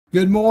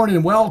Good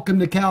morning. Welcome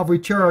to Calvary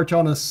Church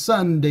on a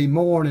Sunday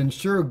morning.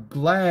 Sure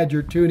glad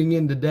you're tuning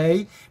in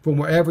today from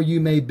wherever you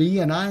may be,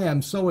 and I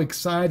am so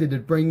excited to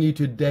bring you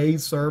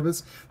today's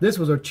service. This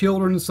was our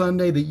Children's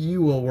Sunday that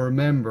you will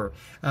remember.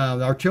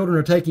 Our children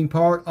are taking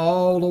part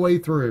all the way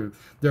through.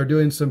 They're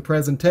doing some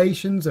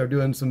presentations, they're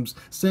doing some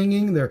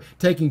singing, they're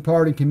taking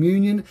part in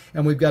communion,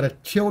 and we've got a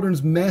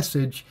children's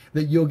message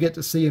that you'll get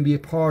to see and be a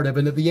part of.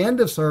 And at the end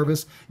of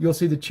service, you'll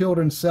see the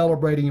children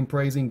celebrating and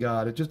praising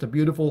God. It's just a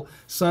beautiful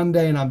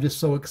Sunday, and I'm just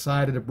so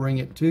excited to bring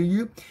it to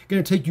you. I'm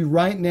going to take you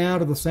right now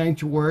to the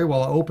sanctuary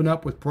while I open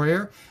up with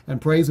prayer, and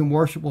praise and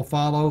worship will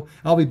follow.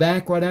 I'll be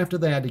back right after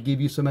that to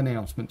give you some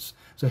announcements.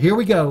 So here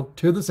we go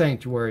to the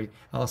sanctuary.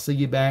 I'll see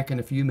you back in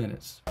a few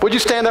minutes. Would you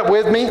stand up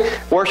with me?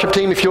 Worship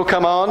team, if you'll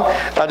come on.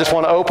 I just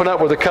want to open up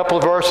with a couple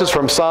of verses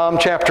from Psalm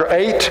chapter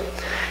 8.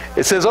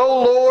 It says,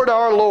 O Lord,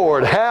 our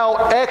Lord, how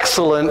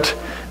excellent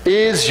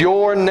is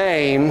your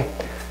name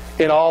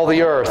in all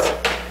the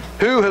earth,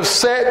 who have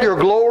set your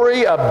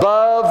glory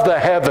above the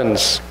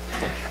heavens.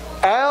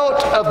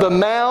 Out of the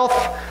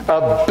mouth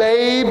of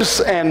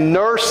babes and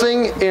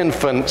nursing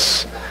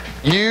infants,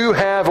 you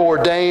have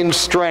ordained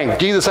strength.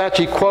 Jesus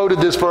actually quoted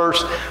this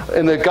verse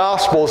in the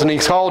Gospels, and he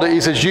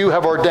says, you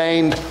have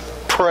ordained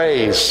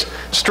praise.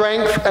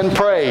 Strength and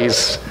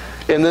praise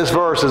in this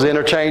verse is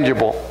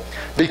interchangeable.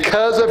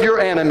 Because of your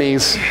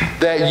enemies,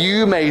 that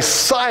you may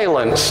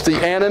silence the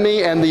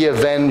enemy and the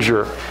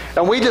avenger.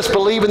 And we just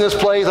believe in this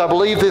place. I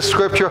believe this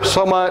scripture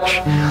so much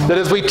that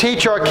as we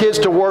teach our kids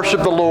to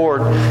worship the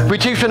Lord, we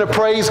teach them to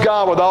praise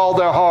God with all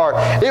their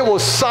heart, it will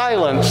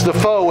silence the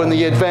foe and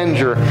the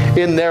avenger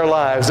in their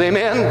lives.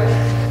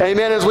 Amen?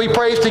 Amen. As we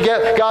praise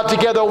God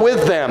together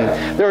with them,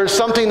 there is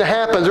something that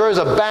happens. There is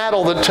a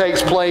battle that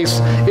takes place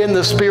in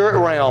the spirit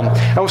realm.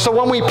 And so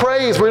when we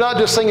praise, we're not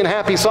just singing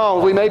happy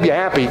songs. We may be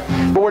happy,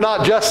 but we're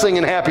not just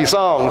singing happy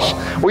songs.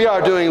 We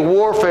are doing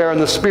warfare in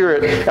the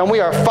spirit, and we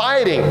are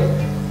fighting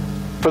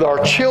for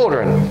our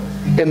children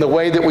in the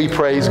way that we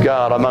praise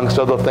God, amongst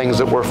other things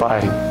that we're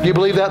fighting. Do you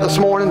believe that this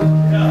morning?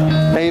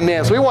 Yeah.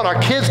 Amen. So we want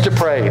our kids to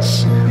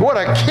praise. We want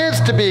our kids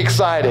to be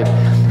excited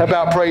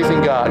about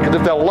praising God. Because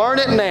if they'll learn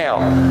it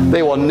now,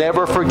 they will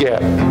never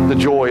forget the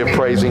joy of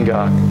praising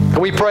God.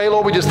 Can we pray,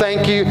 Lord? We just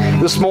thank you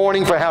this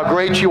morning for how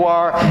great you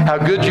are, how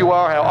good you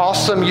are, how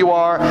awesome you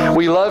are.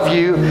 We love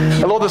you.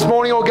 And Lord, this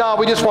morning, oh God,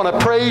 we just want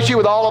to praise you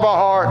with all of our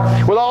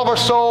heart, with all of our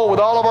soul, with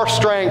all of our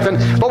strength.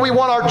 And Lord, we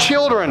want our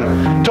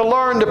children to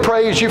learn to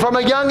praise you from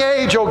a young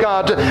age, oh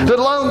God, to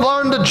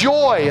learn the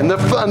joy and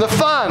the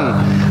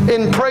fun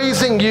in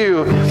praising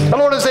you. And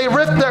Lord, as they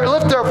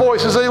lift their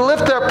voices, they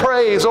lift their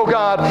praise, oh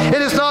God,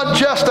 it is not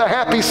just a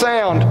happy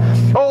sound.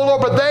 Oh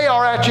Lord, but they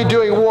are actually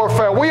doing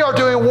warfare. We are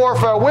doing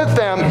warfare with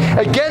them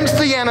against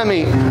the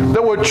enemy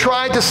that would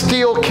try to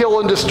steal, kill,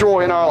 and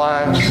destroy in our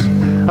lives.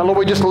 And Lord,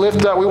 we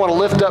want to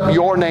lift up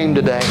your name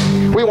today.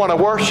 We want to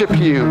worship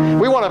you.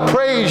 We want to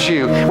praise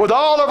you with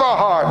all of our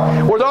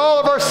heart, with all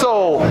of our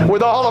soul,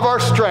 with all of our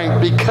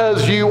strength,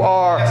 because you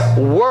are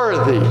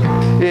worthy.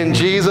 In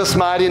Jesus'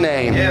 mighty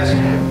name. Yes.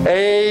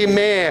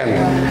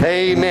 Amen.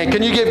 Amen.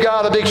 Can you give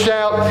God a big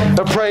shout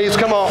of praise?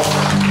 Come on.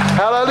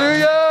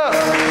 Hallelujah.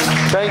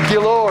 Thank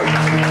you, Lord.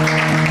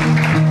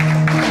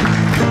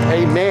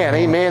 Amen.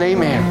 Amen.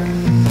 Amen.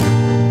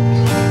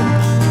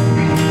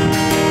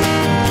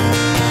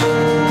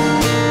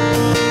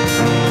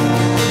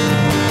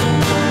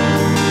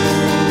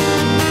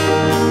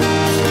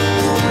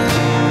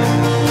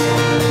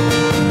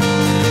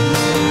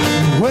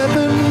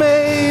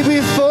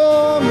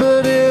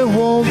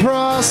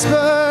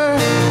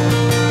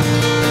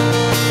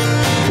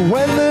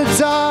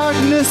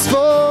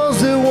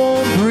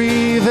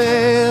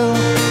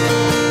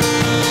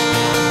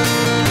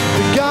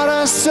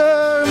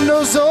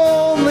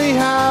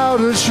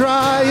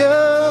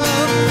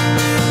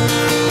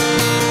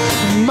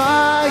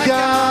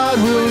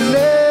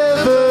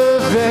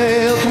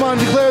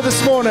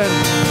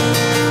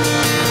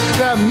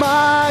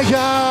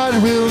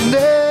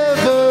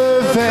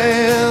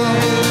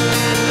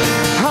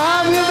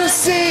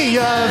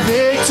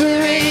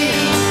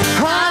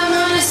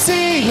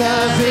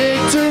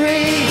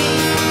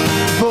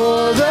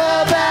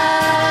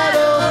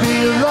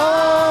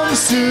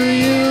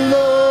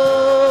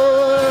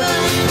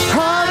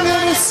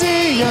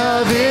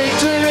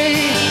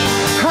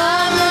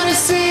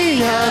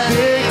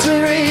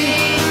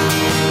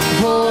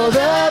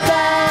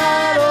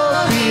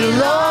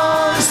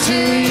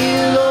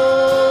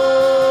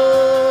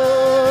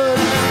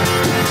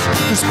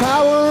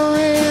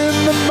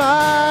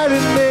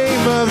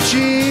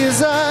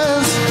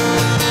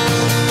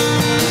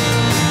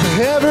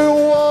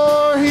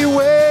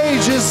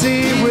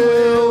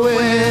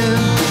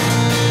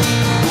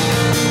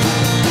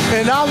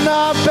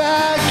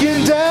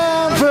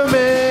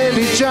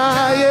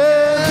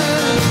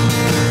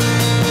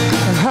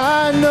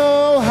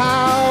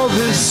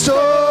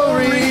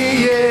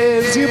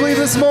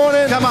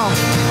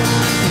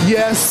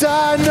 Yes,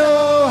 I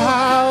know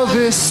how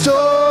this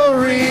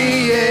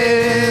story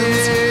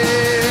ends,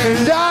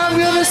 and I'm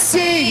gonna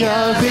see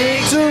a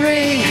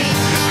victory.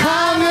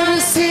 I'm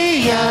gonna see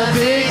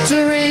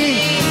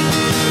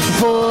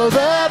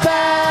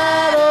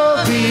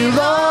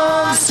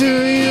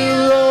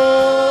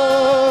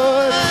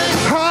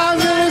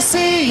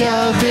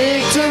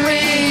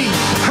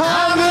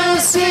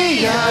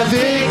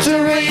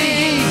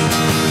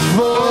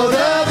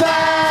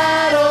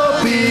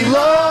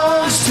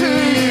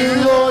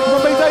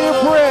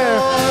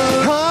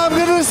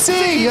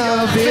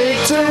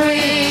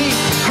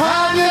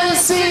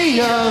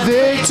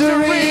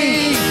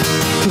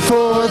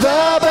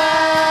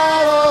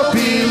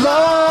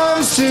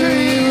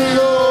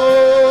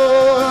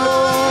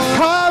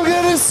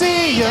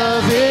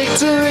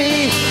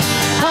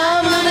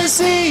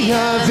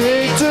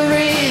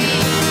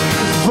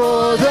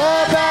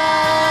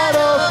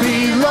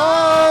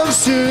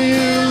to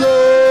you,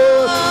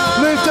 Lord.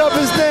 Lift up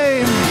his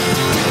name.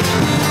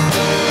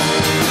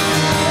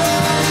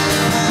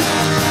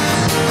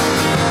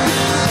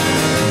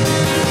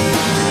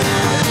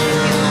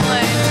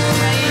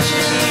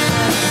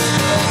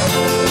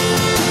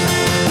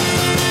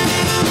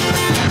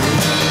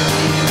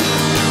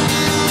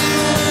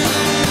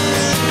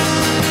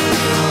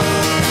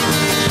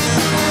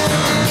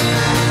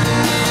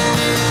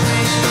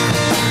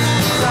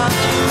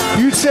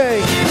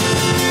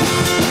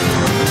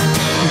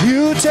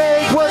 You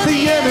take what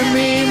the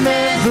enemy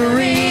meant for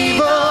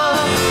evil,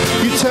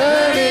 you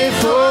turn it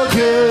for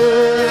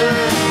good.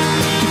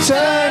 You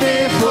turn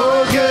it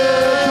for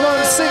good. Come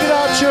on, sing it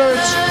out,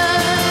 church.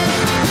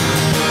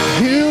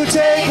 You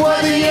take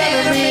what the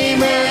enemy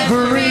meant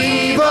for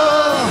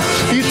evil,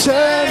 you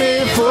turn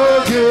it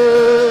for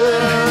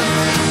good.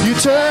 You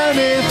turn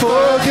it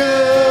for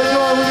good.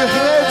 Come on, with your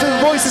heads and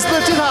voices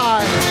lifted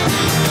high.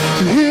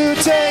 You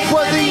take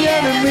what the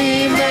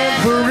enemy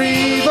meant for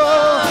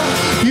evil,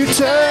 you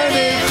turn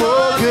it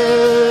for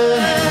good.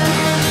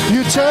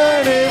 You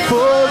turn it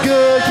for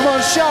good. Come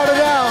on, shout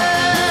it out.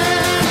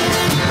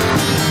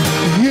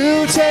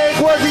 You take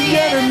what the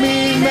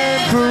enemy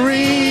meant for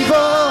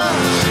evil,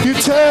 you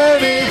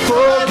turn it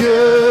for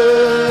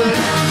good.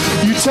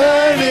 You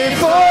turn it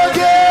for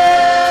good.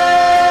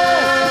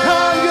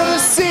 I'm gonna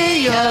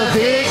see a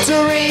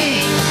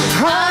victory.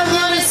 I'm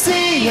gonna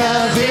see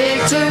a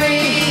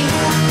victory.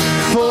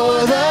 For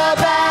the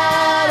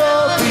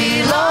battle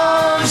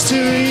belongs to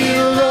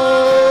you,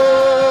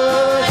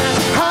 Lord.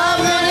 I'm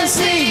gonna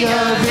see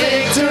a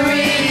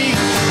victory.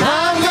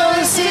 I'm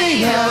gonna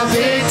see a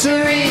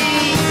victory.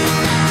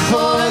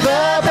 For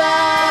the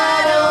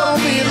battle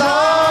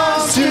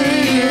belongs to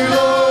you,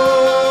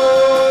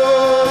 Lord.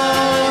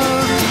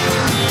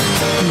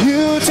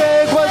 You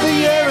take what the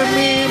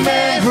enemy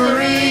meant for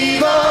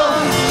evil,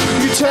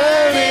 you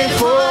turn it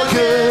for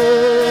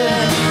good.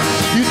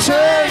 You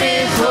turn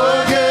it for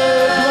good.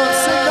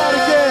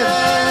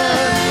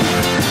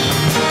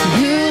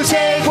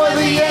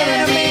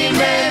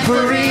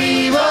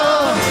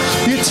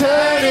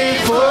 Turn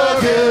it for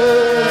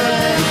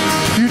good.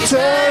 You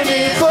turn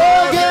it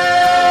for good.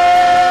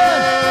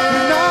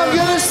 And I'm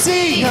gonna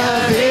see a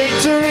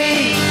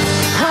victory.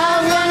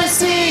 I'm gonna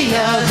see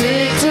a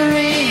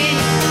victory.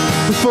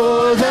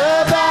 For the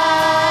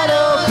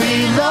battle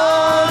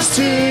belongs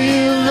to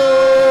you,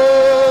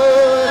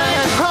 Lord.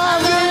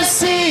 I'm gonna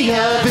see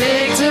a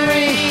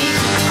victory.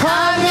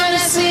 I'm gonna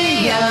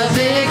see a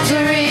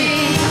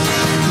victory.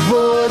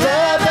 For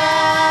the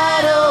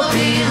battle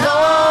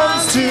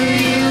belongs to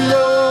you, Lord.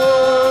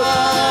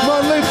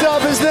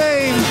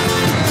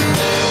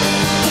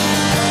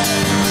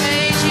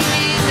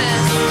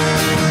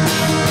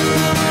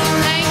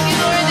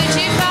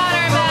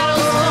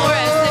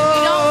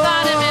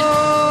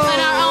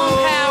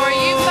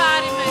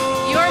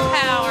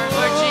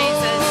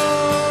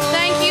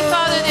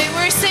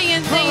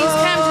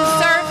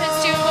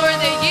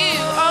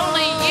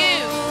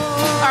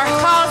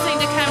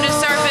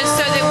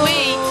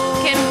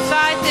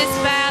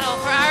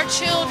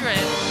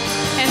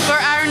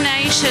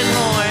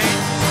 Lord.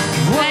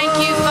 Thank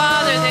you,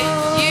 Father, that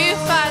you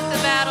fight the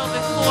battle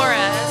before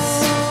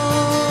us.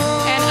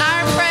 And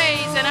our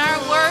praise and our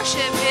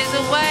worship is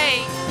a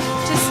way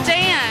to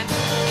stand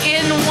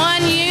in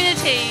one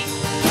unity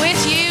with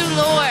you,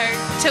 Lord,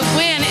 to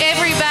win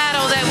every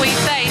battle that we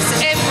face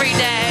every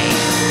day.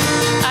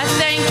 I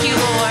thank you,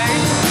 Lord.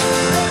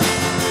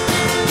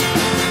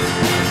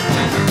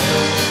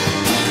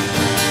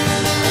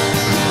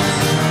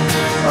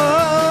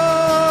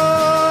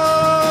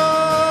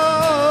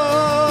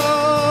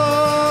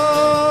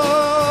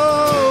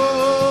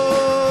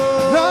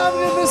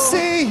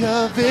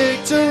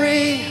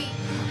 Victory,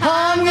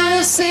 I'm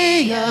gonna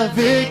see a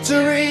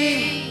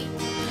victory.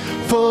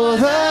 For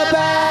the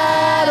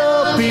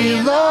battle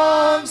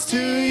belongs to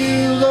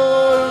you,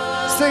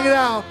 Lord. Sing it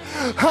out.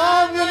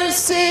 I'm gonna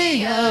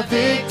see a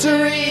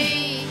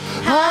victory.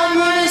 I'm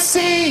gonna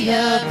see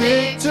a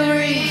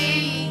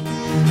victory.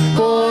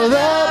 For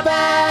the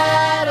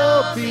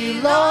battle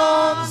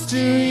belongs to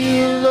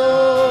you,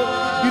 Lord.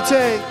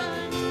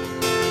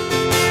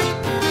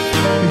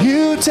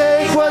 You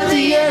take what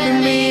the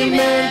enemy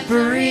meant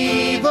for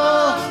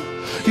evil,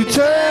 you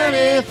turn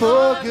it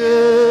for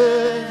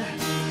good.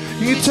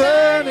 You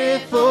turn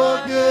it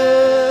for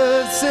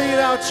good. Sing it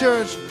out,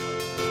 church.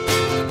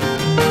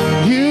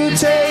 You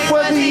take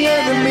what the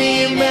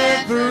enemy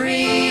meant for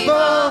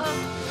evil,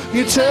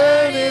 you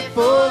turn it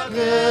for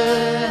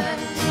good.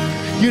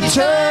 You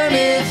turn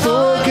it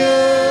for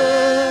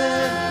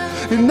good.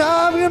 And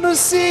I'm gonna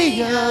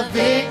see a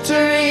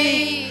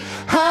victory.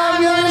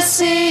 I'm gonna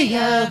see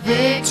a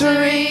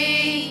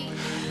victory.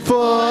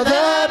 For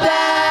the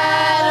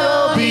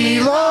battle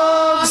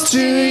belongs to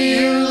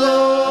you,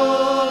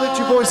 Lord. Lift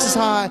your voices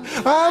high.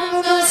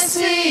 I'm gonna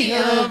see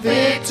a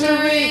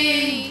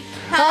victory.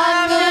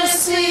 I'm gonna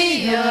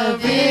see a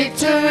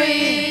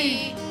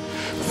victory.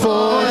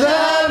 For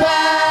the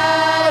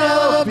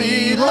battle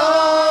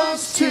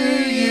belongs to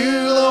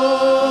you, Lord.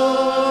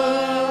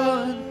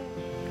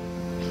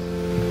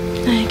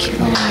 Thank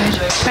you,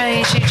 Lord.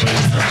 Praise you,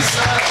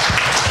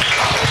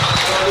 Jesus.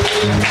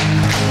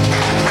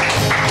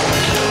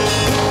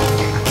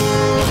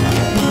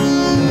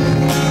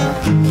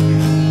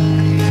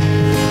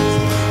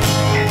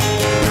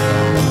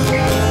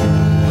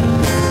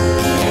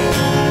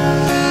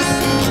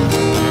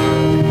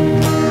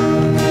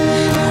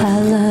 I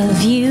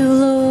love you,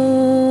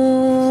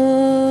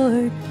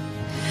 Lord.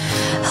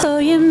 Oh,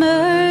 your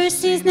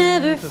mercies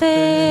never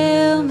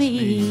fail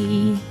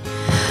me.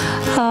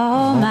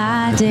 All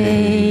my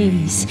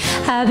days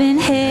I've been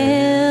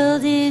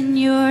held in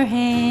your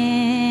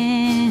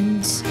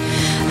hands.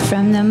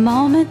 From the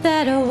moment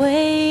that I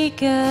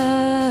wake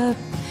up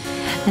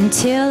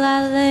until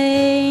I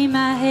lay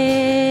my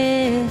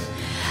head,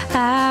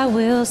 I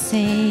will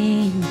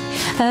sing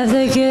of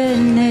the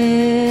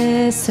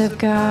goodness of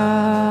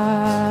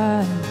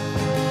God.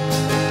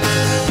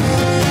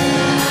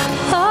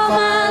 All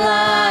my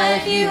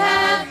life you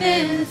have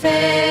been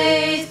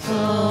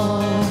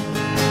faithful.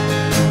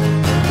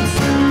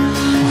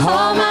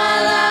 All my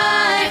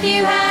life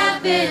you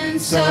have been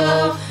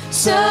so,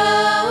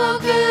 so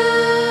good.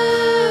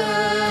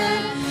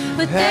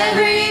 With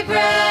every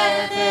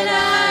breath that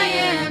I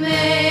am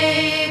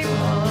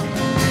able,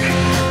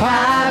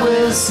 I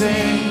will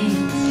sing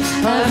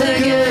of the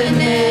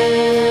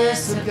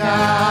goodness of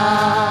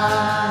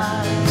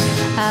God.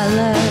 I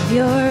love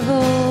your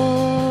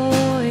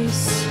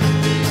voice.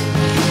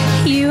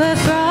 You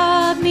have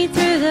brought me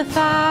through the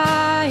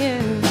fire.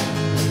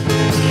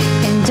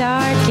 In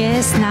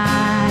darkest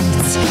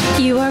nights,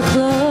 you are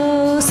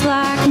close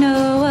like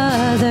no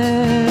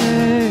other.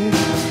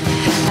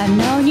 I've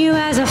known you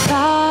as a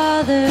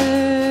father.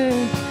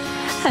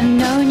 I've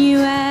known you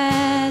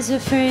as a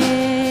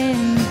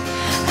friend.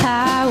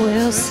 I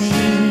will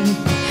sing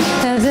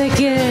of the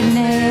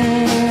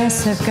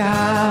goodness of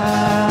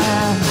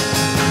God.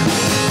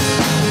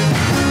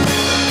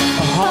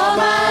 All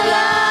my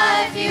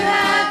life you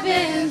have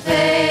been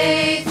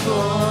faithful.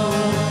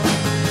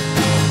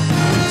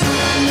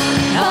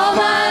 All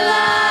my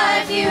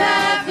life you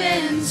have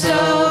been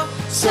so,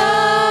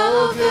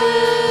 so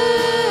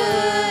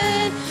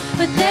good.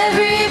 With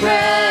every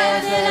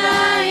breath that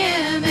I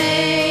am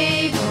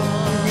able,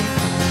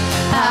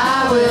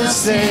 I will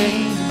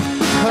sing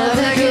of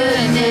the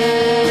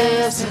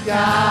goodness of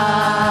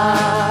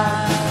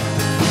God.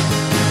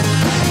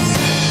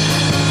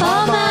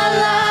 all my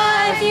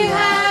life you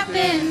have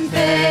been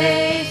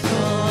faithful.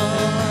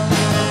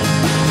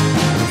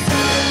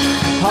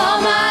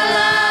 All my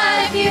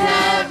life you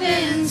have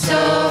been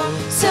so,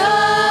 so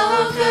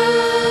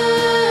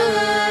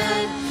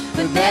good.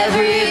 With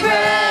every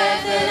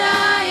breath that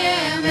I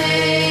am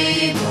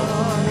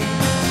able,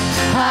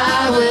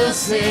 I will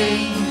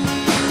sing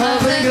of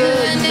the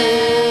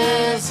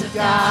goodness of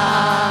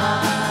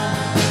God.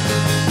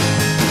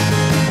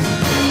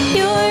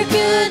 your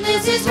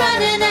goodness is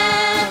running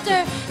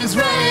after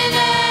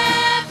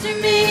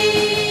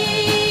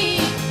me.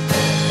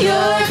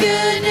 Your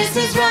goodness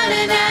is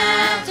running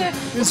after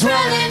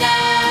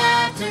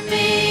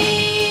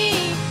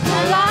me.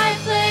 My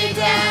life laid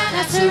down,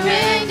 I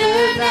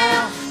surrender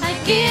now. I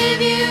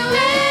give you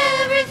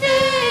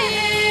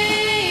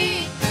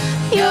everything.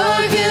 Your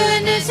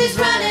goodness is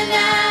running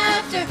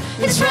after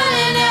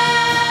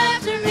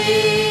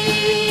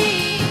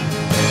me.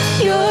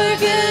 Your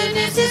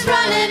goodness is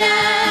running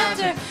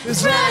after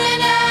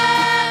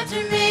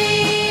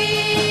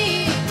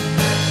me.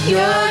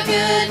 Your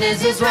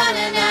goodness is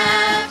running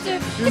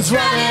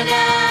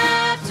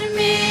after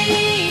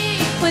me.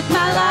 With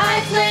my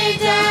life laid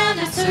down,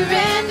 I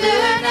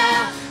surrender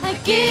now. I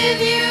give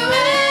you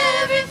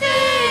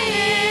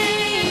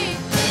everything.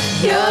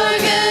 Your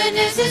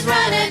goodness is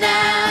running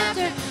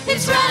after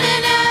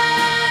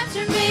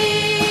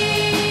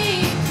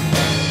me.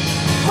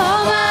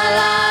 All my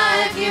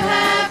life you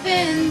have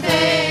been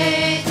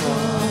faithful.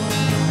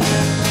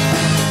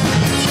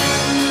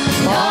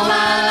 All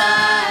my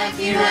life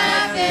you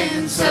have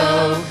been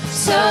so,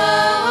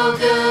 so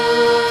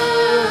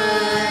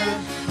good.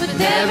 With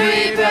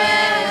every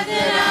breath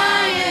that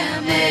I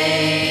am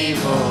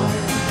able,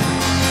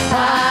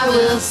 I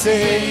will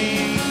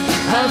sing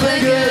of the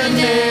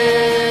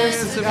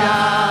goodness of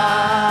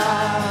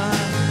God.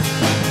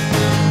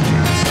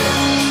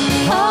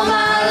 all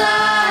my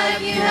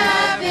life you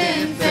have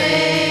been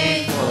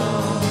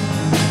faithful.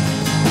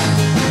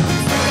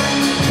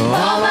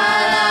 All my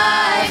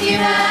life you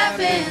have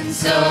been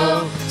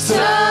so,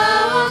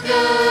 so good.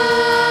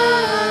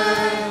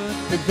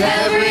 With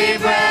every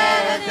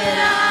breath that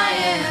I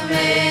am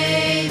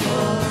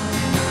able,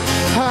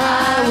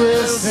 I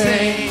will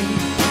sing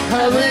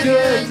of the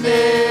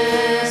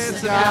goodness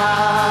of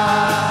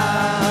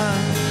God.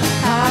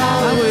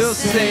 I will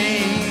sing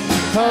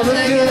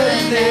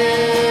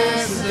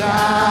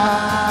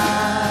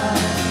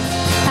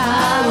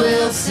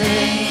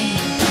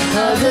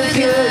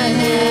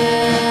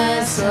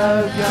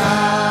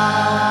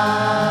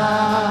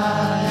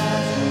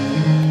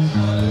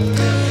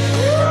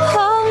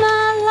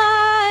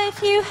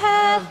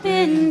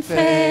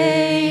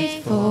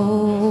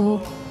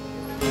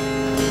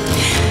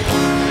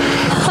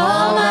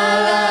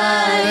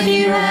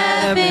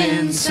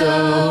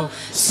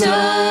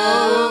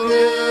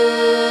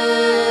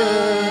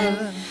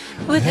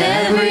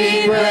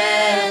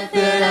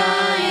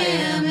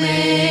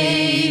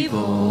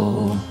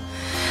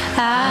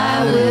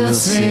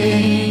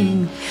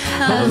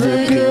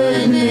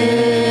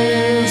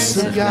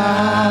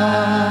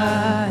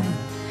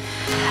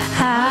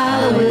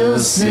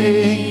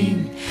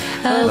sing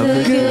of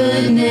the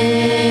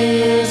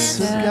goodness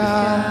of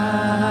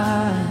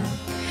God.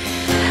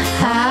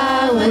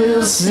 I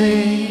will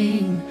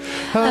sing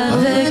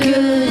of the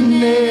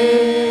goodness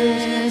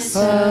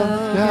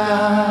of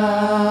God.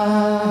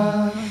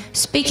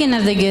 Speaking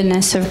of the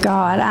goodness of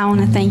God, I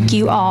want to thank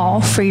you all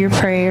for your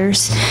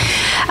prayers.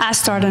 I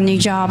start a new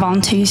job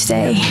on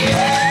Tuesday.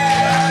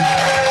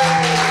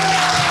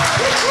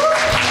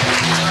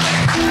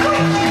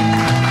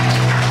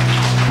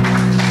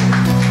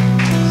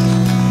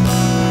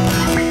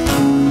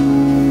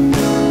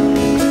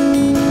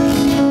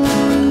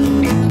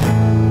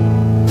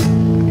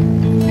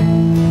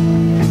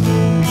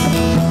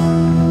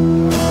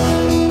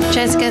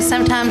 Jessica,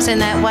 sometimes in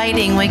that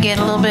waiting we get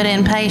a little bit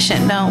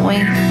impatient, don't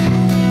we?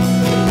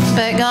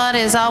 But God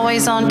is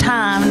always on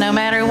time, no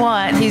matter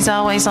what. He's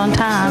always on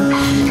time.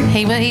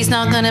 He's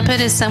not going to put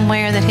us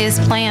somewhere that His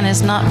plan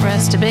is not for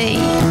us to be.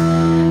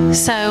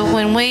 So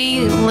when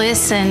we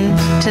listen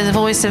to the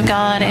voice of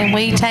God and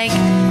we take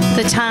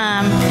the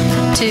time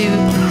to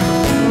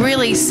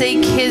really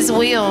seek His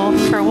will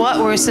for what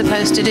we're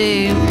supposed to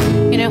do,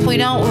 if we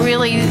don't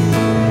really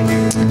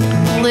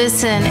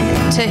listen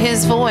to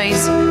His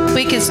voice,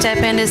 we could step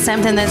into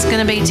something that's going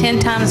to be 10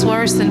 times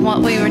worse than what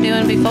we were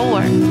doing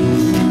before.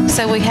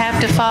 So we have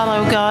to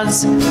follow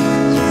God's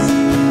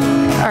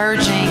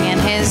urging and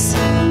His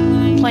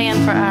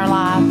plan for our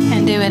life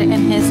and do it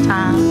in His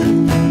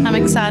time. I'm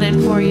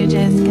excited for you,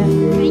 Jessica.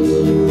 Thank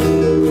you.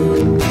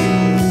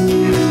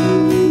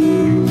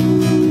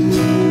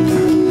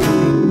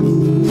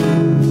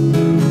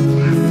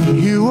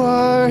 You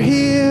are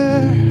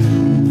here,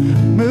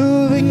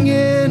 moving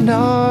in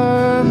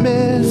our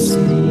midst. I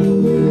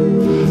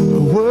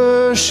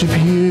worship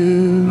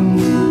you.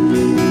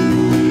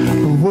 I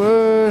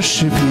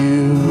worship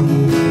you.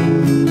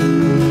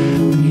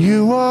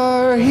 You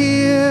are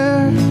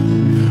here,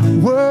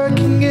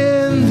 working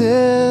in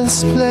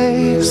this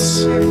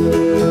place.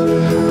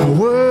 I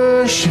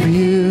worship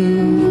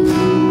you.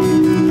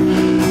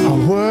 I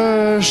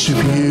worship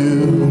you.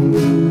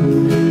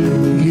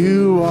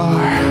 You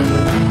are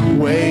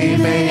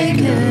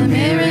waymaker,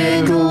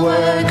 miracle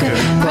worker,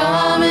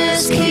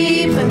 promise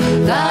keeper,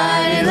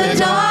 light in the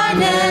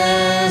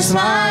darkness,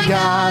 my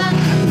God,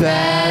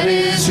 that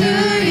is who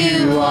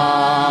you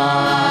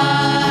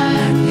are.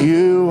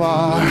 You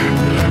are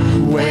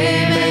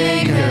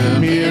waymaker,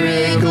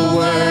 miracle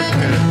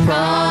worker,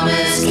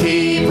 promise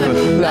keeper,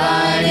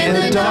 light in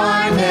the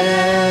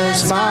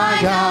darkness, my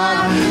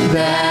God,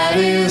 that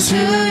is who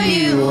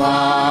you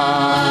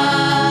are.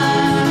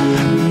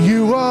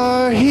 You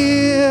are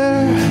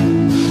here,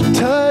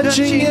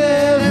 touching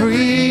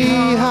every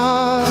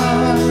heart.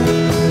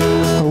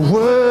 I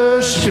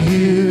worship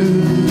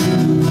you.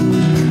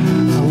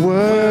 I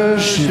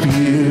worship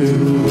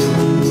you.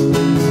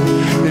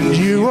 And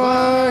you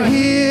are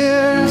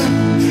here,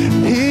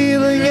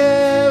 healing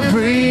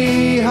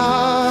every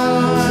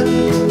heart.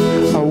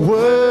 I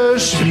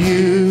worship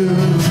you.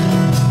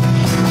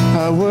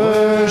 I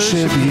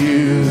worship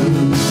you.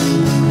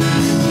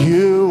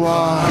 You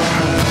are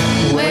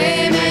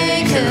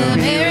waymaker,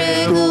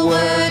 miracle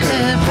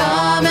worker,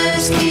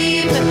 promise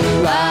keeper,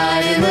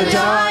 light in the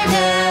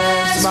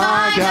darkness,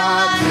 my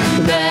God,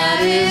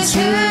 that is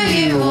who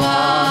you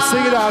are.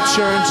 Sing it out,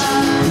 church.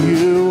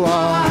 You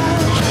are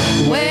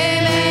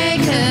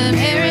waymaker,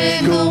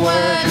 miracle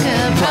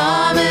worker,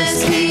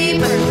 promise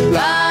keeper,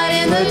 light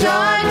in the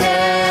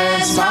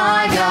darkness,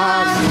 my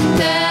God,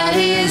 that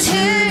is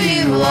who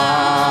you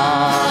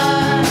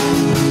are.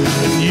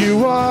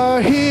 You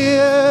are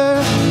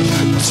here,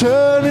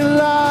 turning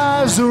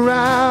lives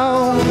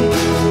around.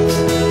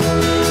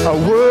 I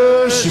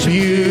worship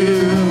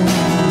you.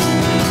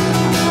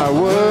 I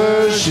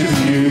worship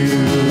you.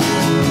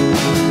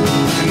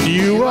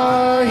 You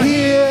are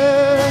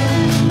here,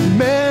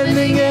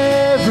 mending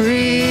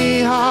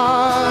every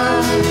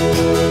heart.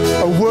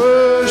 I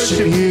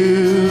worship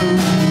you.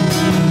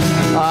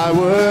 I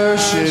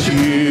worship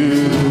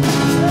you.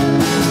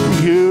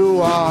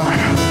 You are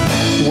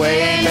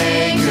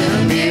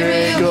waymaker,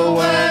 miracle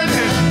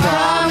worker,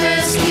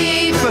 promise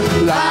keeper,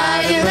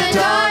 light in the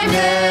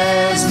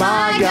darkness,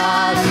 my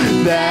God,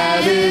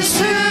 that is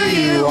who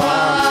you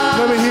are.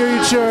 Let me hear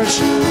you, church.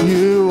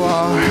 You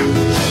are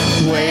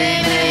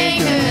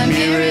waymaker,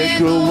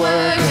 miracle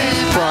worker,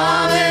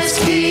 promise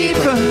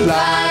keeper,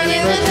 light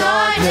in the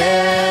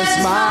darkness,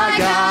 my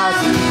God,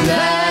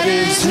 that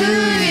is who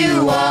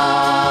you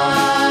are.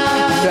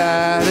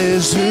 That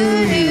is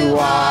who you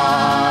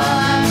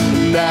are.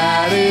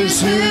 That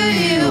is who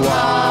you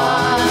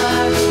are.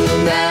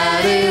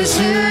 That is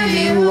who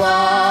you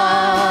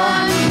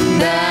are.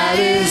 That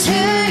is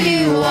who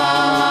you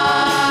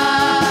are.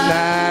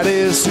 That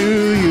is who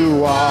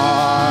you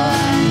are.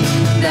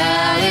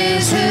 That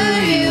is who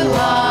you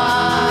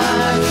are.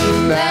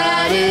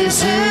 That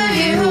is who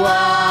you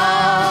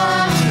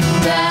are.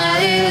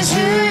 That is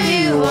who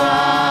you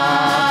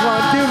are. Come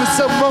on, give us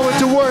a moment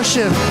to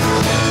worship.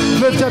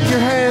 Lift up your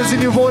hands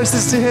and your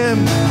voices to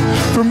Him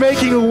for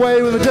making a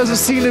way when there doesn't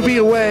seem to be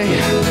a way.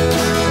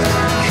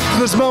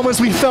 those moments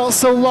we felt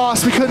so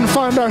lost we couldn't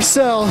find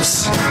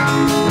ourselves,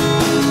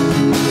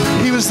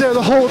 He was there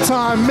the whole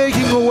time,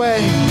 making a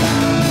way,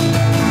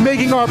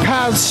 making our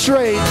paths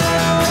straight.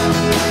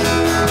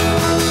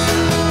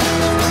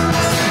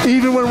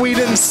 Even when we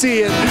didn't see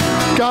it,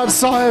 God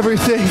saw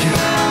everything.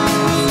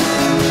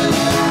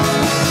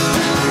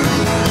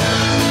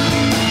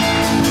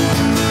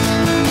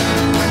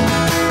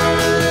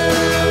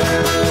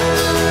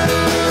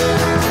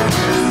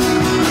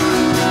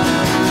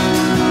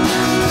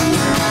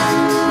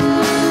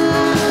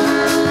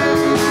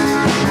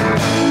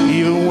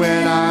 Even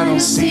when I don't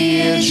see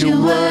it, you're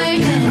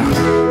working.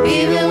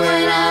 Even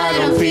when I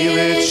don't feel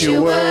it,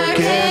 you're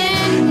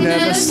working.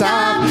 Never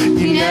stop,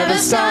 you never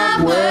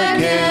stop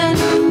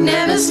working.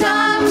 Never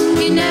stop,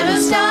 you never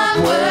stop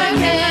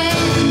working.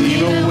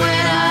 Even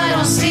when I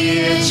don't see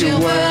it, you're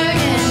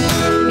working.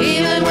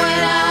 Even when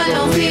I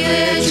don't feel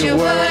it, you're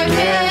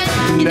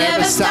working. You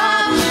never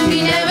stop,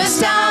 you never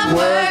stop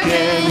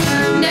working.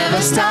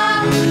 Never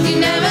stop, you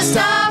never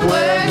stop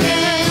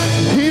working.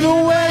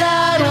 Even when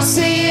I don't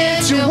see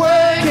it, you're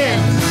working.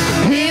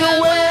 Even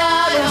when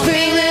I don't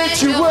feel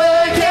it, you're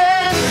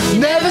working.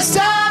 Never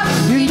stop,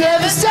 you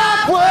never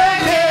stop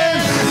working.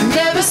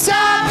 Never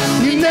stop,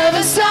 you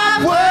never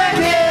stop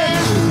working.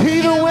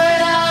 Even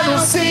when I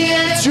don't see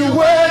it, you're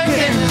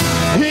working.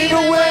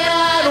 Even when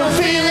I don't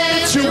feel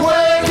it, you're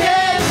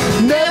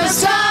working. Never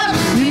stop,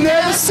 you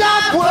never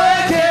stop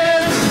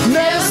working.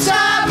 Never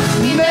stop,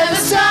 you never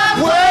stop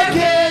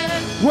working.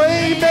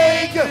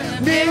 Waymaker,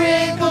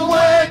 miracle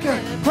worker,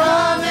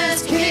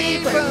 promise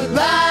keeper,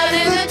 light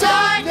in the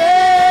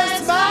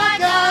darkness, my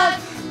God,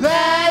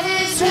 that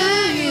is who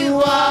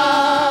you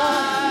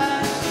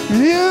are.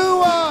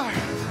 You are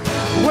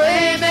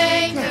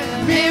waymaker,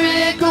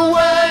 miracle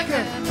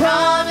worker,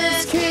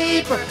 promise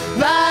keeper,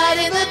 light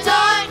in the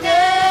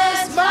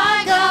darkness,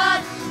 my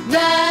God,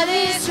 that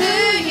is who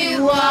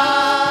you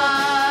are.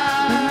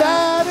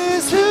 That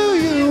is who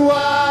you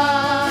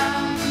are.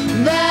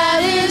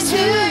 That is who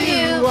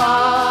you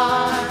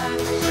are.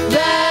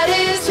 That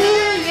is who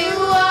you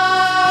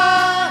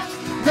are.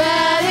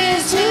 That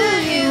is who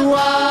you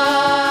are.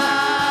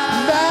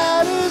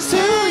 That is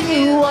who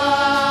you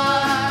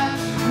are.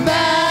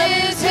 That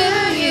is who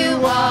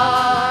you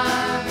are.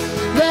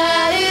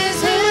 That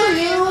is who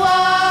you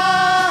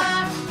are.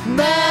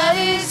 That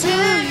is who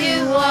you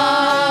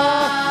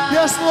are.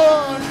 Yes,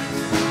 Lord.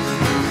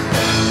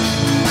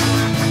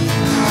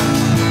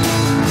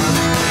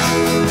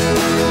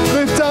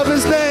 Lift up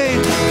His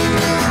name.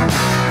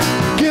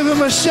 Give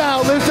Him a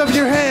shout. Lift up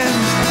your hands.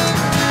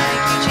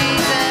 Thank you,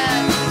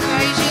 Jesus.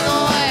 Praise you,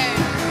 Lord.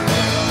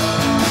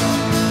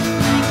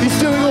 He's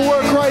doing a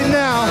work right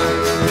now.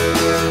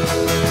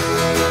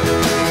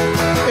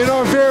 In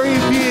our very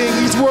being,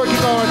 He's working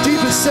on our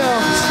deepest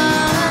selves.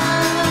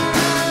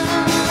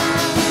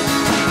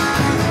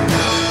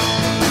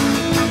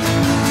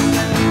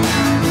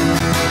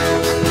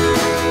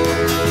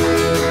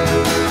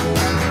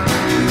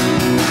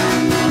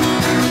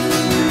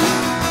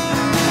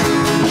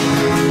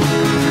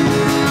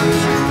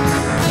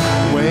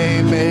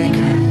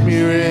 Waymaker,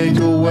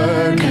 miracle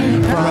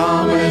worker,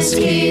 promise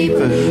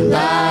keeper,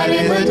 light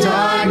in the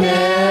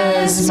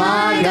darkness,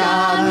 my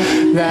God,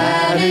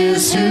 that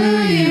is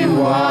who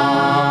you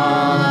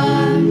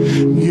are.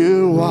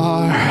 You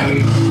are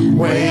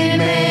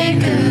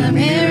waymaker,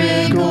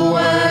 miracle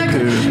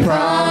worker,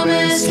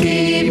 promise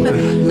keeper,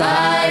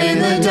 light in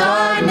the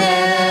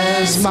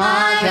darkness,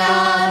 my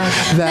God,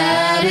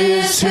 that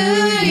is who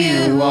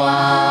you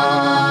are.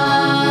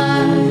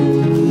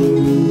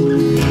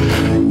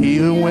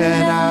 Even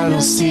when I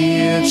don't see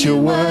it, you're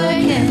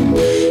working.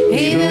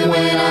 Even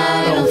when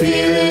I don't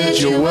feel it,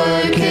 you're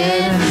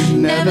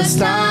working. Never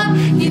stop,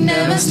 you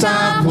never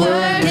stop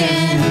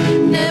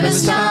working. Never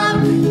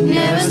stop,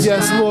 never stop.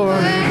 Yes,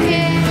 Lord.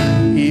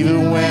 Working.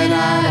 Even when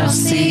I don't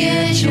see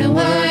it, you're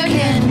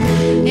working.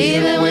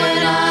 Even when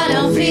I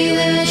don't feel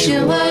it,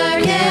 you're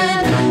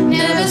working.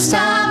 Never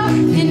stop,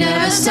 you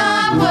never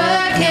stop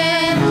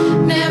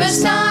working. Never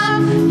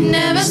stop,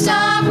 never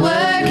stop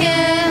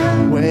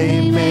working.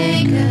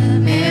 Waymaker,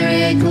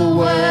 miracle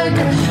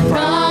worker,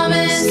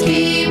 promise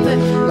keeper,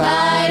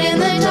 light in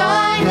the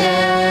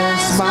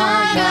darkness,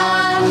 my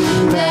God,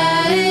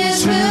 that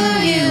is who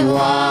you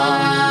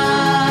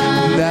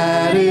are.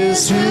 That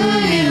is who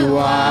you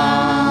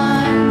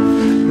are.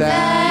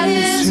 That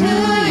is who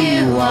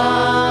you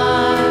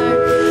are.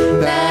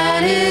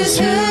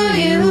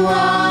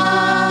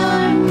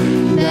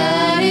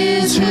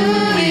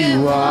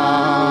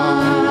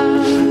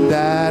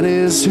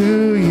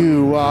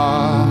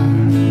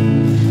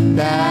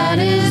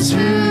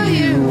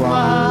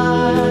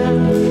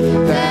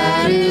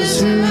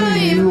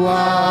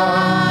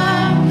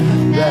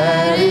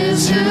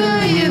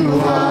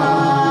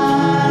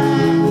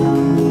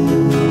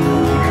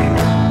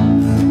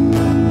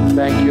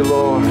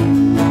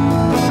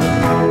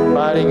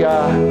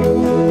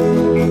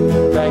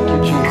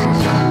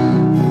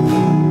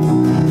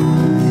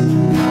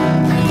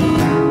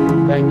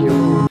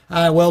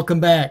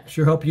 welcome back.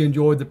 Sure hope you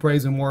enjoyed the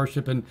praise and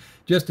worship. And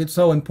just it's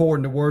so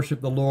important to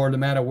worship the Lord no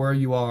matter where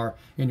you are.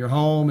 In your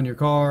home, in your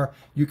car,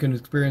 you can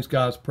experience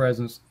God's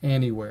presence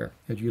anywhere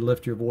as you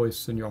lift your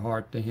voice and your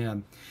heart to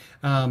Him.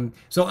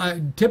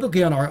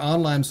 Typically on our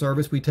online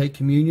service, we take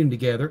communion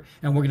together,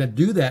 and we're going to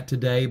do that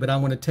today, but I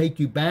want to take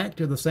you back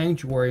to the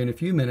sanctuary in a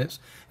few minutes,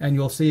 and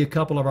you'll see a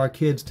couple of our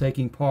kids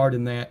taking part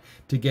in that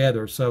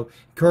together. So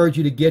encourage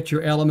you to get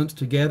your elements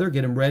together,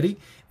 get them ready,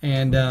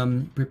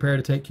 and prepare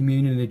to take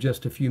communion in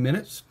just a few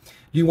minutes.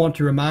 Do want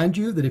to remind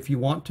you that if you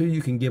want to,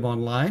 you can give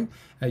online.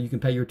 You can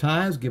pay your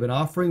tithes, give an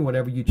offering,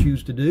 whatever you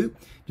choose to do.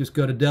 Just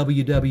go to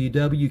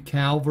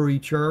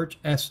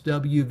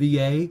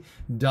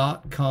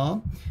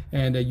www.calvarychurchswva.com,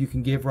 and you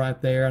can give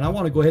right there. And I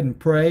want to go ahead and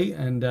pray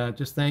and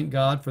just thank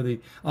God for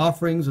the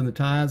offerings and the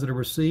tithes that are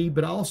received,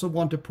 but I also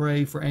want to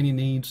pray for any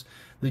needs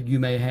that you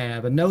may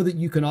have. And know that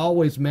you can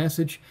always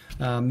message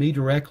me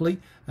directly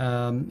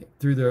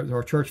through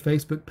our church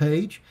Facebook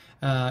page.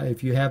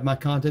 If you have my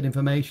contact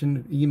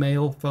information,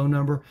 email, phone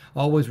number,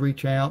 always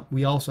reach out.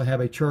 We also have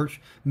a church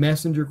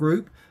messenger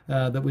group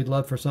that we'd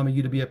love for some of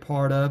you to be a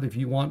part of if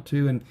you want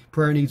to, and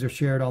prayer needs are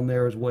shared on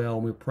there as well.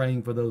 And we're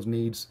praying for those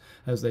needs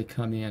as they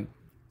come in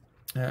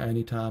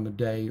any time of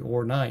day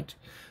or night.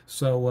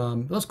 So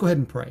let's go ahead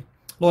and pray.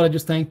 Lord, I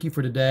just thank you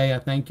for today. I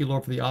thank you,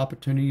 Lord, for the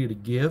opportunity to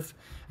give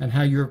and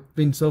how you've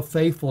been so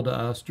faithful to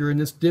us during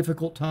this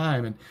difficult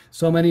time. And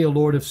so many,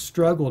 Lord, have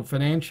struggled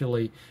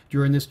financially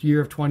during this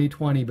year of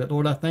 2020. But,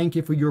 Lord, I thank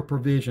you for your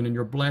provision and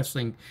your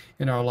blessing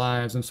in our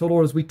lives. And so,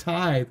 Lord, as we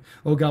tithe,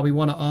 oh God, we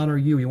want to honor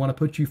you. We want to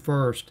put you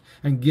first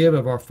and give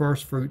of our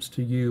first fruits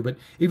to you. But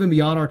even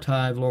beyond our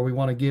tithe, Lord, we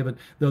want to give it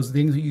those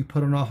things that you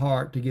put on our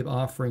heart to give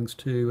offerings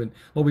to. And,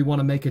 Lord, we want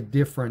to make a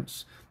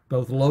difference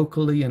both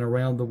locally and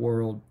around the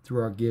world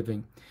through our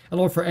giving. And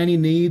Lord, for any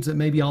needs that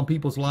may be on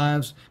people's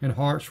lives and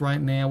hearts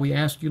right now, we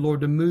ask you, Lord,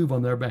 to move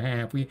on their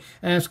behalf. We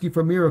ask you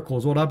for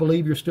miracles. Lord, I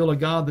believe you're still a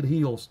God that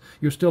heals.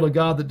 You're still a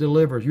God that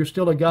delivers. You're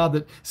still a God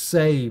that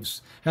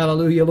saves.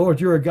 Hallelujah. Lord,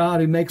 you're a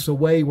God who makes a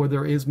way where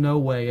there is no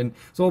way. And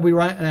so we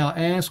right now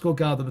ask, oh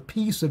God, that the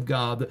peace of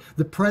God,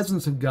 the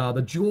presence of God,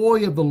 the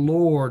joy of the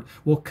Lord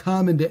will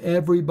come into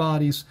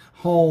everybody's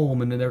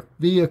home and in their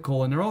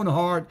vehicle and their own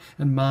heart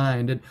and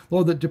mind. And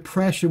Lord, that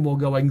depression will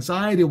go,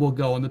 anxiety will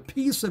go, and the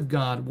peace of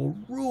God will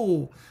rule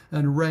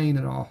and reign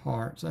in our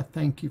hearts. I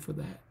thank you for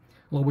that.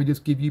 Lord, we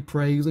just give you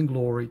praise and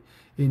glory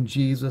in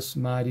Jesus'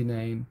 mighty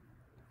name.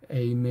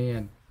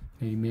 Amen.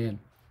 Amen.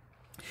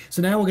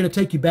 So now we're going to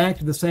take you back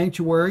to the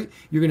sanctuary.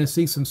 You're going to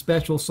see some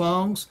special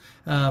songs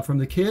from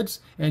the kids,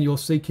 and you'll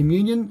see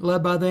communion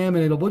led by them,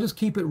 and we'll just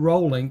keep it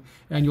rolling,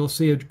 and you'll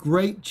see a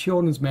great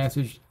children's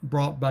message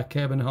brought by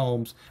Kevin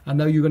Holmes. I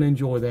know you're going to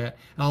enjoy that.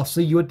 I'll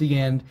see you at the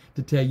end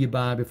to tell you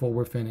bye before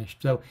we're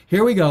finished. So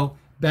here we go,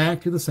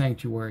 back to the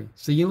sanctuary.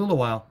 See you in a little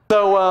while.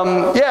 So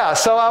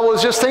I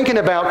was just thinking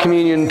about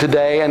communion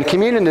today, and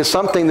communion is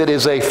something that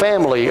is a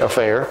family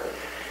affair.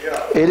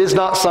 It is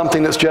not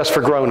something that's just for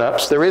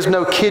grown-ups. There is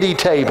no kiddie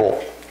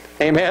table,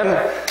 amen,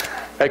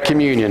 at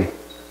communion.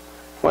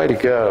 Way to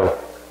go.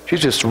 You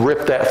just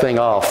ripped that thing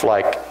off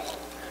like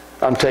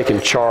I'm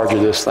taking charge of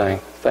this thing.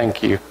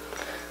 Thank you.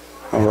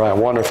 All right,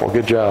 wonderful.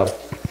 Good job.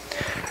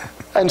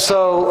 And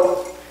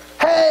so,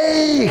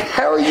 hey,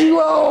 how are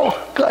you all?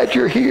 Glad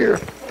you're here.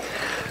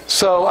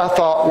 So I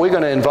thought we're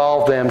going to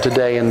involve them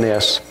today in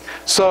this.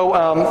 So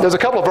there's a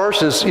couple of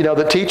verses,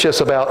 that teach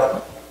us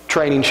about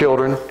training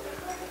children.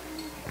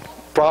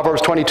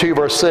 Proverbs 22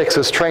 verse 6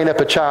 says, train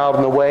up a child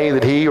in the way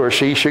that he or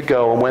she should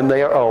go, and when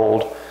they are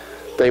old,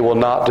 they will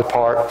not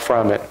depart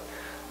from it.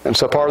 And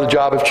so part of the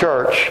job of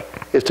church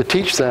is to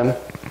teach them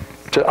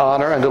to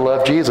honor and to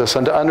love Jesus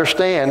and to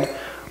understand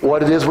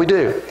what it is we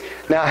do.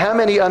 Now, how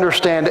many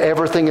understand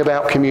everything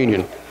about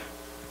communion?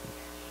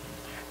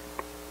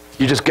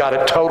 You just got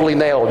it totally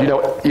nailed.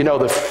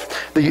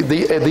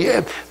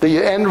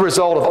 The end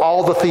result of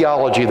all the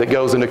theology that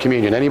goes into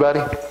communion. Anybody?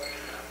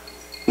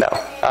 No,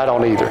 I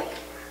don't either.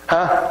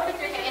 Huh?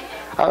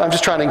 I'm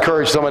just trying to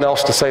encourage someone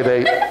else to say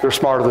they're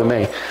smarter than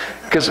me.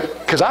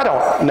 Because I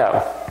don't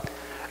know.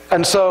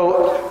 And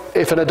so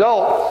if an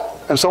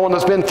adult and someone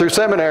that's been through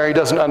seminary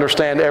doesn't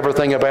understand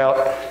everything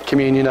about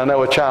communion, I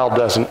know a child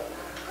doesn't.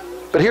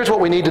 But here's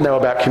what we need to know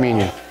about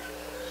communion.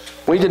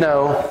 We need to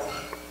know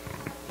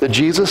that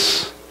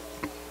Jesus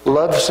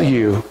loves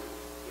you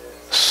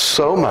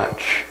so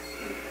much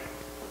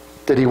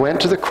that he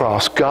went to the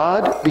cross.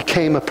 God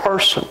became a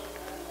person.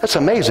 That's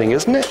amazing,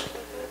 isn't it?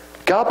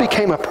 God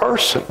became a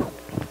person,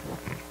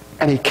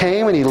 and he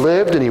came and he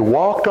lived and he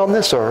walked on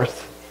this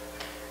earth,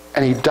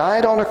 and he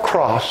died on a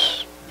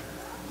cross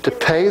to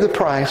pay the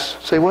price.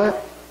 Say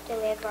what?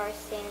 Deliver our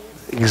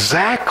sins.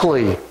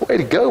 Exactly. Way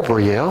to go,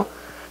 Brielle.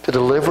 To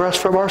deliver us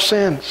from our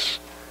sins.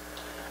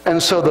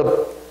 And so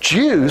the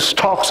Jews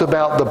talks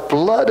about the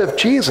blood of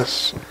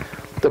Jesus.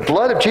 The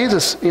blood of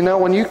Jesus,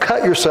 when you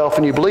cut yourself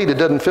and you bleed, it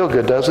doesn't feel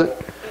good, does it?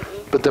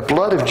 But the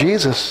blood of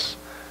Jesus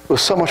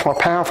was so much more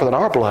powerful than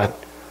our blood,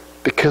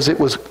 because it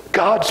was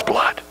God's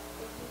blood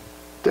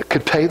that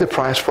could pay the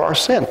price for our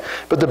sin.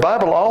 But the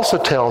Bible also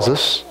tells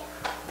us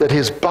that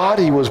his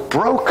body was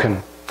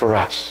broken for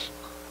us.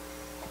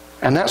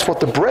 And that's what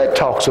the bread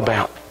talks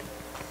about.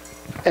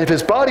 And if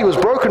his body was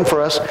broken for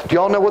us, do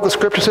y'all know what the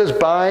scripture says?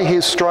 By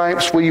his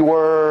stripes we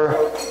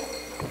were...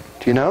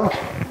 Do you know?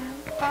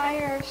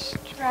 By our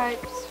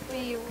stripes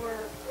we were...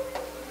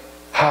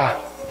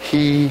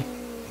 Healed.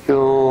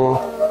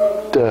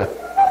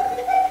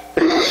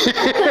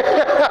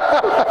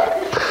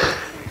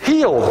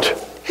 Healed.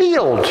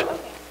 Healed.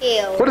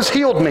 Healed. What does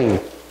healed mean?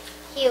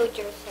 Healed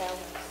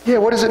yourself. Yeah,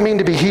 what does it mean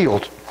to be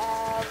healed?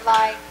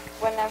 Like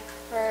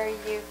whenever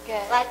you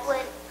get... Like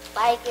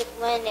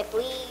when it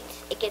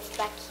bleeds, it gets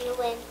back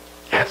healing.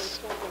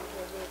 Yes.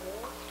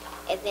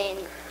 And then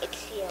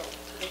it's healed.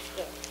 It's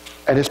good.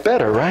 And it's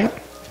better, right?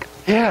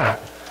 Yeah.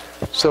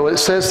 So it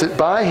says that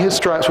by his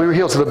stripes we were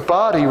healed. So the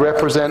body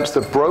represents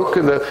the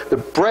broken,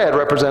 the bread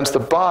represents the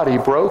body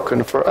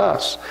broken for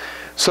us.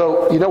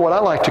 So you know what I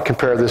like to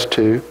compare this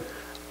to?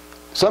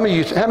 Some of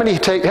you, how many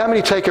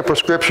take a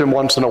prescription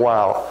once in a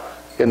while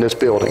in this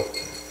building?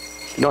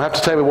 You don't have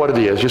to tell me what it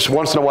is. Just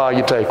once in a while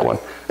you take one.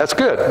 That's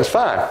good. That's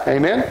fine.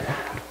 Amen?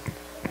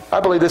 I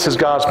believe this is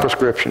God's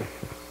prescription.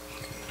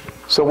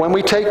 So when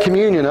we take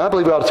communion, I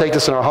believe we ought to take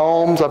this in our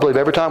homes. I believe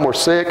every time we're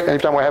sick,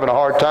 anytime we're having a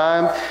hard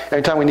time,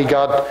 anytime we need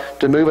God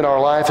to move in our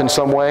life in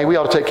some way, we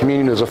ought to take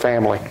communion as a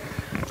family.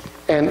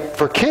 And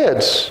for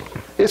kids,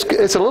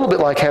 it's a little bit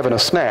like having a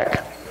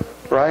snack,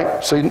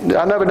 right? So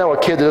I never know a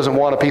kid that doesn't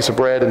want a piece of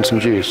bread and some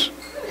juice,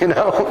 you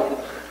know?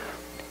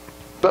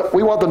 But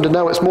we want them to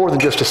know it's more than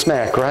just a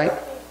snack, right?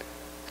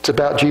 It's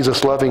about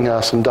Jesus loving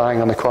us and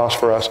dying on the cross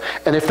for us.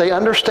 And if they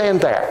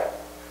understand that,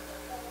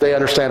 they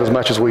understand as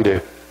much as we do.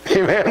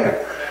 Amen?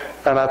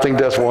 And I think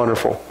that's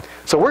wonderful.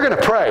 So we're going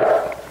to pray.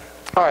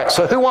 All right,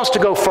 so who wants to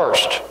go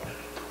first?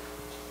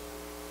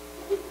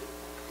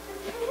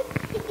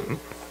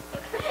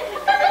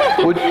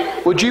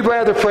 Would you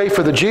rather pray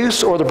for the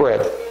juice or the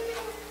bread?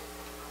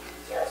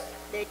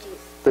 The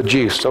juice. The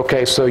juice.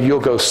 Okay, so you'll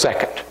go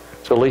second.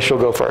 So Alicia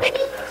will go first.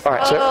 All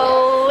right.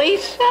 Oh,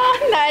 Alicia.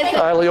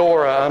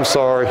 Leora, I'm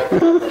sorry.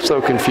 So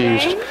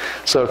confused.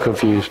 So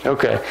confused.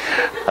 Okay.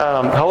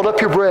 Hold up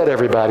your bread,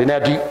 everybody. Now,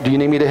 do you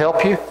need me to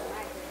help you?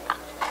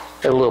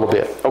 A little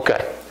bit. Okay.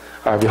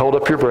 All right, you hold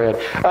up your bread.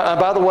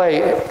 By the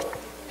way,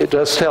 it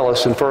does tell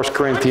us in 1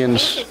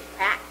 Corinthians...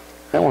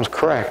 That one's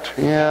cracked.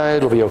 Yeah,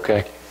 it'll be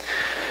okay.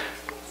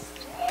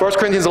 1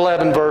 Corinthians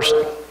 11, verse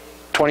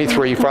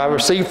 23, for I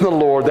received from the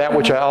Lord that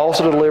which I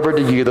also delivered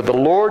to you, that the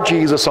Lord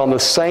Jesus, on the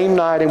same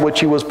night in which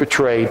he was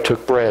betrayed,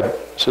 took bread.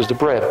 This is the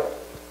bread.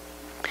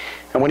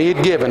 And when he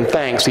had given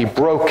thanks, he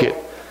broke it,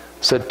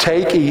 said,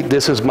 "Take, eat,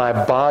 this is my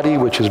body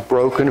which is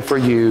broken for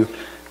you.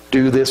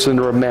 Do this in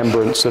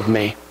remembrance of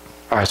me."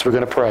 All right, so we're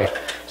going to pray.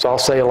 So I'll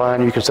say a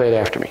line, you can say it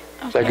after me.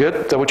 Okay. Is that good?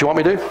 Is that what you want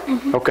me to do?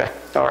 Mm-hmm. Okay,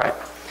 all right.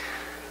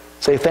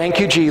 Say, "Thank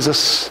you,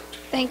 Jesus."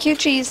 Thank you,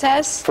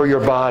 Jesus. For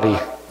your body.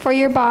 For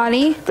your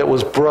body. That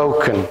was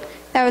broken.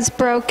 That was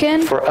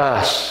broken. For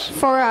us.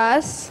 For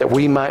us. That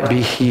we might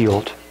be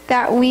healed.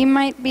 That we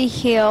might be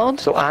healed.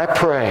 So I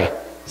pray.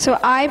 So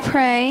I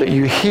pray. That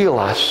you heal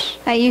us.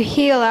 That you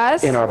heal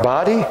us. In our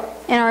body.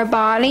 In our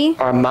body.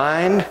 Our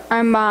mind.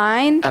 Our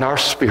mind. And our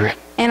spirit.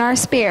 And our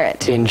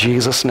spirit. In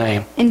Jesus'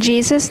 name. In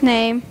Jesus'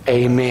 name.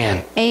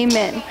 Amen.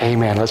 Amen.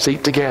 Amen. Let's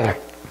eat together.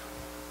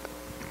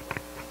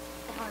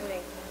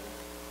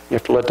 You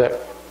have to let that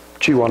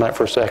chew on that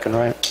for a second,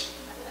 right?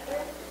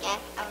 Yeah,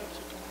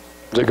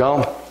 Is it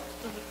gone?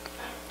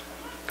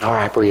 Mm-hmm. All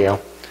right, Brielle.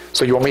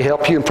 So you want me to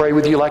help you and pray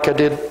with you like I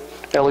did,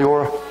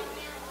 Eleora?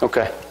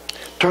 Okay.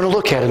 Turn and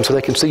look at him so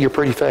they can see your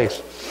pretty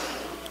face.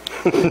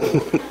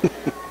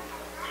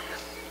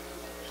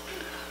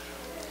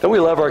 Don't we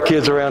love our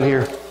kids around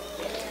here?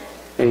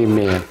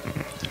 Amen.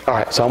 All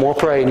right, so I'm going to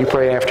pray and you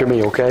pray after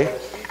me, okay?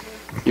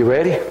 You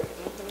ready?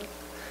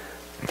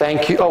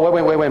 Thank you. Oh,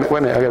 wait a minute.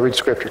 I got to read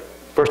scripture.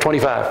 Verse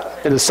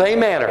 25. In the same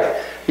manner,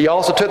 he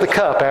also took the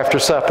cup after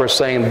supper,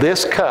 saying,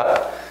 "This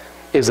cup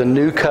is a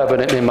new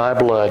covenant in my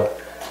blood.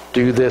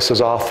 Do this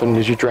as often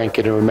as you drink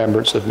it in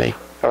remembrance of me."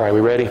 All right, we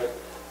ready?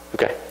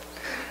 Okay.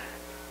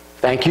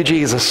 Thank you,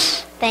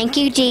 Jesus. Thank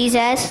you,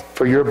 Jesus.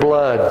 For your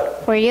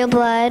blood. For your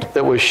blood.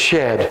 That was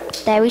shed.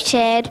 That was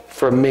shed.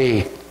 For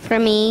me. For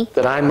me.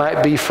 That I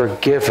might be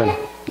forgiven.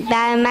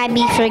 That I might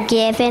be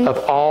forgiven. Of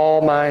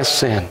all my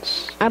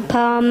sins.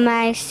 Upon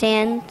my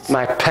sins.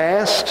 My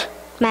past.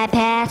 My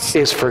past.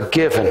 Is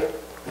forgiven.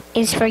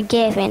 Is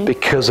forgiven.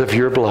 Because of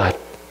your blood.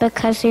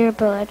 Because of your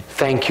blood.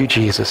 Thank you,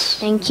 Jesus.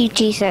 Thank you,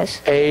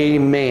 Jesus.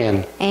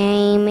 Amen.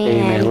 Amen.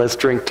 Amen. Let's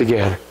drink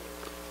together.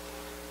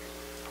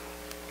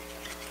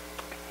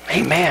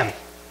 Amen.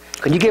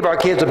 Can you give our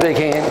kids a big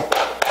hand?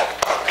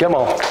 Come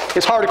on.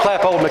 It's hard to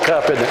clap holding the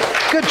cup, isn't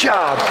it? Good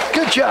job.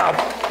 Good job.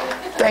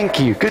 Thank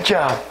you. Good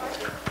job.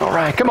 All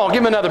right. Come on.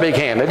 Give them another big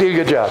hand. They do a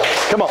good job.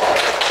 Come on.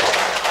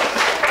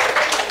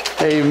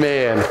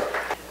 Amen.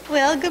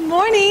 Well, good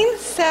morning.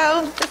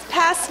 So this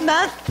past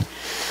month,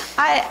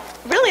 I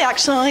really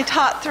actually only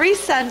taught 3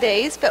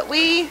 Sundays, but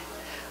we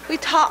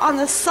taught on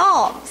the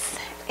Psalms.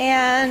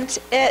 And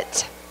one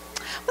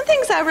of the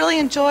things I really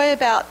enjoy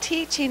about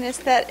teaching is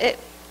that it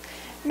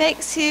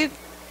makes you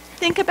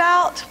think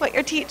about what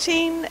you're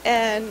teaching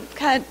and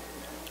kind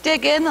of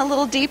dig in a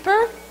little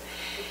deeper.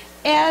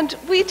 And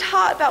we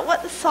taught about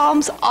what the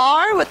Psalms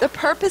are, what the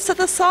purpose of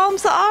the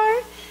Psalms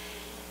are.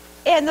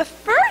 And the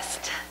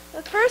first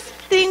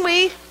thing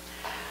we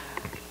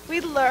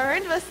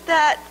learned was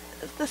that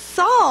the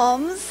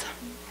Psalms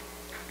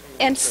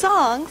and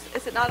songs,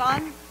 is it not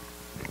on?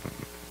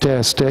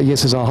 Test.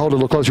 Yes, it's on. Hold it a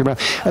little closer to your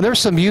mouth. And there's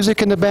some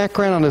music in the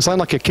background. And it sounds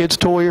like a kid's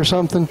toy or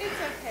something.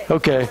 It's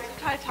okay. Okay.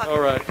 Try to talk. All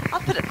right. I'll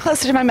put it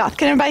closer to my mouth.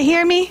 Can everybody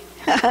hear me?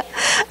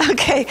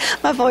 Okay,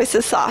 my voice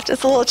is soft.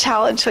 It's a little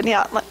challenge when you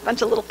have a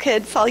bunch of little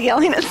kids all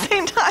yelling at the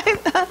same time.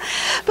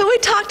 But we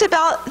talked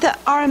about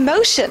our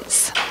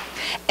emotions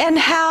and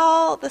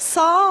how the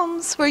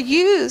Psalms were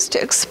used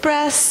to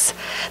express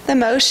the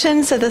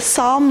emotions of the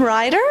psalm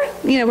writer.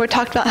 You know, we're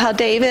talking about how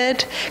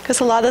David, because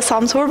a lot of the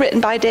Psalms were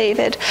written by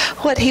David,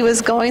 what he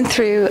was going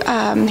through.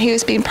 He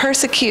was being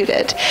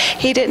persecuted.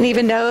 He didn't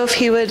even know if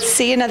he would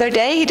see another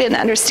day. He didn't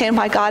understand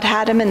why God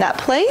had him in that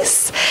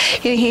place.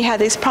 You know, he had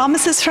these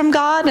promises from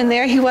God, and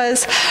there he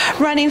was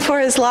running for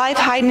his life,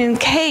 hiding in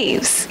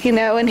caves, you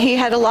know, and he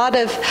had a lot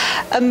of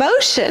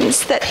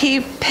emotions that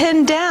he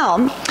pinned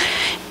down.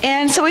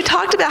 And so we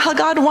talked about how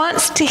God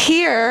wants to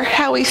hear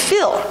how we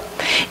feel,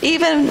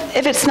 even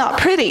if it's not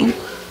pretty.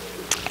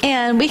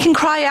 And we can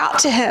cry out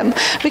to him.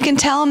 We can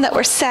tell him that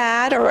we're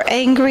sad or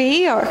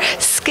angry or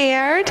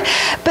scared,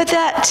 but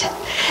that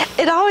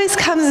it always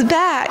comes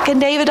back,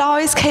 and David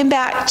always came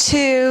back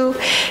to,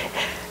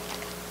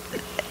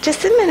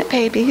 just a minute,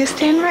 baby, you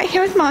stand right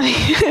here with mommy,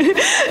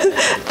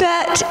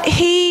 that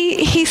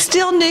he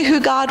still knew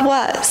who God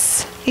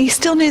was. He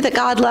still knew that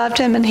God loved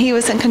him and he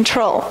was in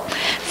control.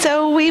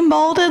 So we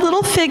molded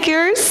little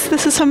figures.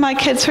 This is what my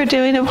kids were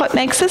doing of what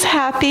makes us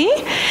happy.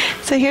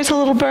 So here's a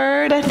little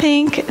bird, I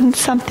think, and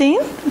something.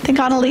 I think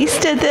Annalise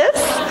did this.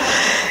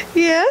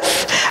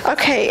 Yes.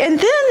 Okay, and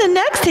then the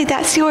next day,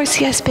 that's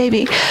yours, yes,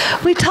 baby.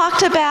 We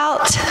talked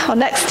about,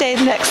 next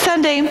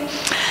Sunday,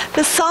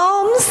 the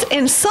Psalms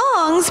and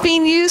songs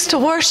being used to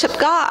worship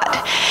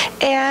God.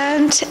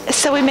 And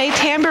so we made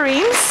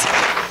tambourines.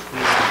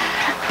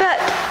 But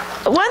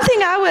one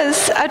thing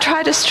I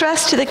try to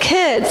stress to the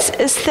kids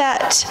is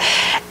that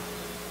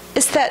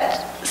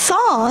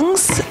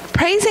songs,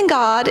 praising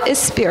God, is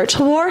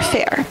spiritual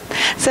warfare.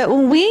 So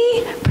when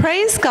we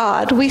praise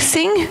God, we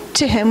sing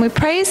to him, we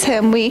praise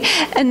him, we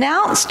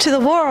announce to the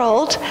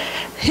world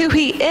who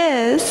he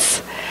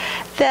is,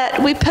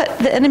 that we put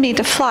the enemy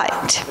to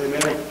flight.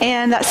 Amen.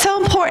 And that's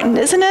so important,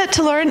 isn't it,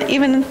 to learn,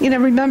 even,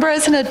 remember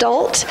as an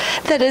adult,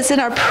 that is in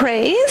our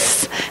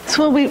praise. It's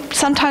when we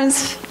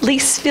sometimes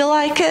least feel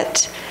like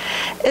it,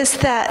 is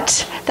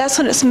that's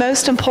when it's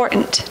most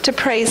important to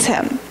praise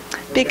him,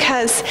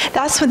 because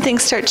that's when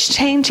things start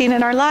changing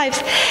in our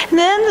lives. And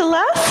then the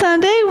last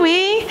Sunday,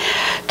 we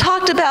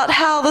talked about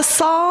how the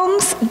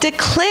Psalms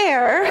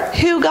declare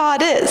who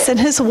God is and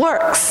his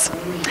works.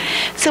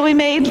 So we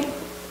made,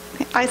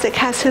 Isaac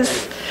has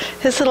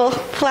his little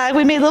flag.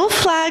 We made little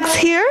flags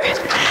here,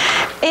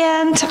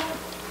 and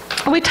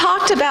we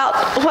talked about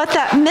what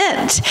that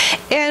meant,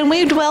 and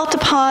we dwelt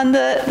upon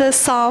the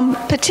psalm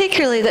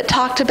particularly that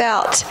talked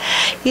about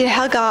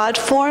how God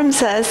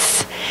forms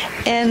us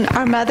in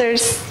our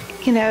mother's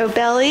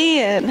belly,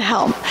 and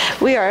how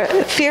we are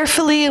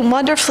fearfully and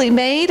wonderfully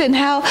made, and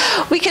how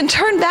we can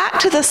turn back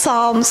to the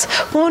Psalms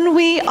when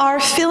we are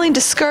feeling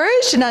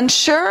discouraged and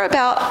unsure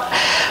about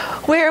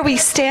where we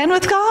stand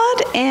with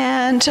God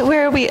and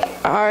where we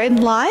are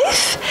in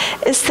life,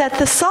 is that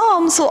the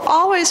Psalms will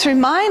always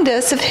remind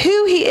us of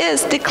who he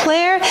is. They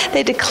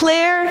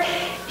declare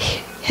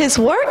his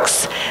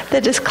works,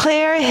 they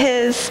declare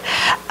his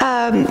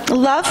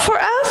love for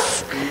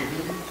us.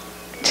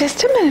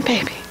 Just a minute,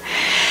 baby.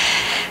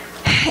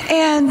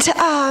 And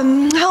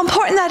how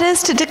important that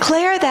is to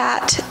declare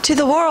that to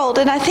the world.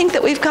 And I think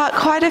that we've got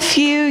quite a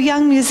few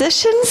young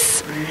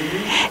musicians.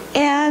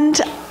 And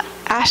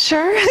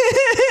Asher,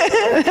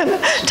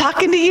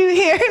 talking to you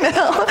here,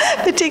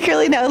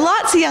 particularly,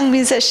 lots of young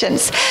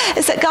musicians,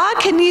 is that God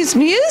can use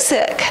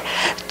music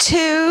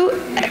to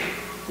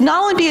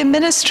not only be a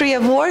ministry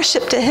of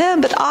worship to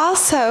him, but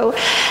also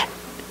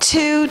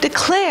to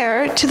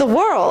declare to the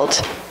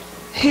world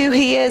who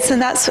he is.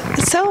 And that's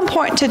so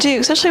important to do,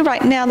 especially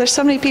right now. There's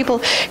so many people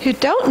who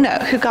don't know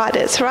who God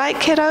is, right,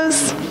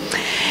 kiddos?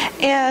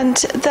 And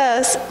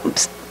the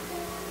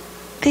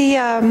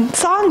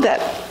song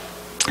that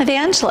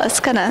Evangelist's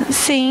gonna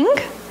sing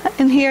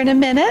in here in a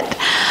minute,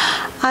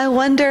 I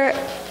Wonder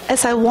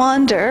As I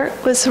Wander,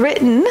 was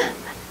written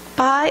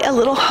by a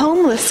little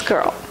homeless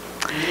girl.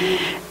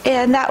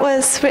 And that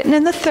was written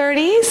in the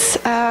 30s,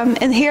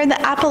 and here in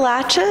the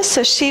Appalachians.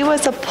 So she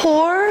was a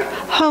poor,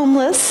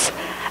 homeless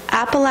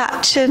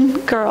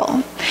Appalachian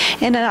girl.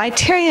 And an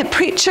itinerant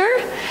preacher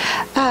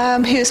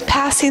who was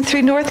passing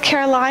through North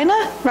Carolina,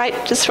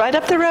 just right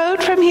up the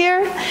road from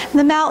here in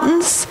the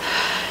mountains,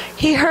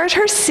 he heard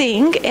her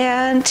sing,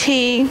 and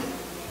he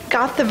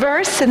got the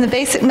verse and the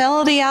basic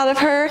melody out of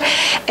her,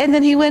 and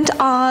then he went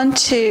on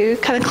to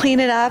kind of clean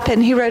it up,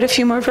 and he wrote a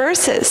few more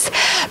verses.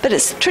 But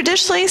it's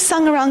traditionally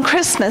sung around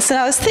Christmas, and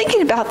I was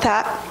thinking about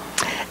that,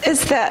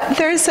 is that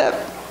there's a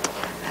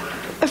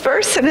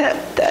verse in it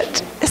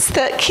that is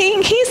the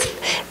king, he's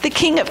the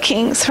King of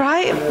Kings,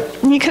 right?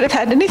 And he could have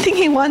had anything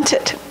he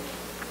wanted.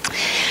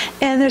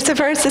 And there's a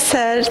verse that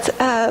says,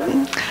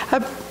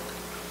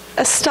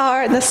 a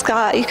star in the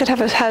sky, you could have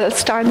had a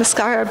star in the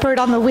sky or a bird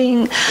on the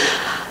wing.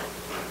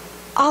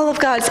 All of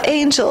God's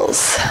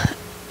angels,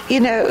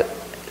 to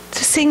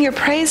sing your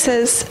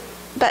praises,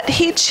 but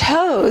he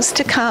chose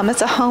to come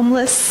as a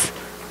homeless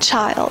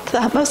child,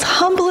 the most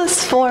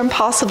humblest form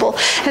possible,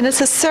 and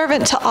as a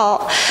servant to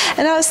all.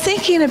 And I was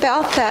thinking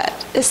about that,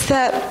 is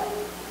that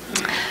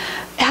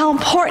how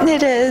important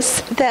it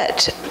is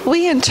that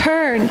we in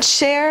turn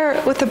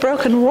share with the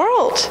broken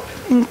world.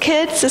 And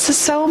kids, this is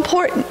so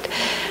important.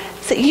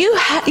 That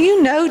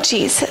you know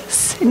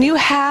Jesus, and you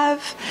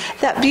have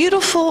that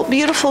beautiful,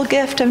 beautiful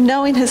gift of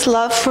knowing his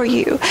love for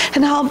you,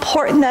 and how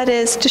important that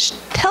is to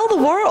tell the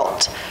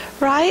world,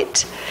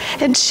 right?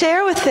 And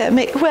share with them,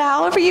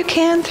 however you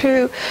can,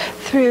 through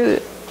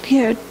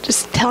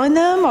just telling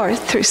them, or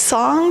through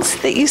songs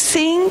that you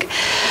sing,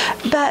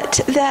 but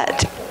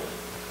that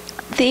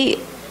the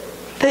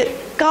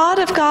God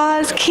of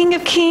gods, King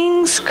of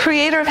kings,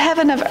 creator of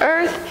heaven and of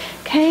earth,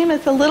 came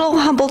as a little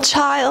humble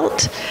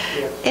child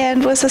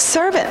and was a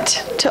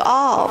servant to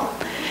all.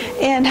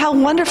 And how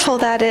wonderful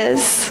that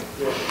is.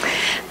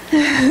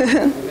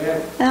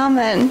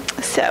 Amen.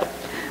 So,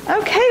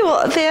 okay,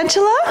 well,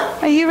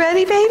 Evangela, are you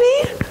ready,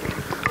 baby?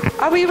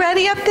 Are we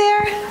ready up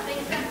there?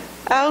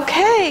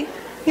 Okay.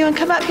 You want to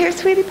come up here,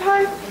 sweetie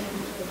pie?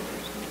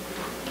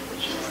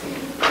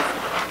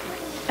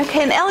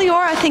 Okay, and Elior,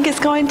 I think, is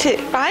going to,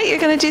 right? You're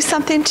going to do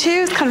something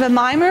too. It's kind of a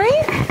mimery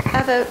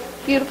of a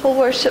beautiful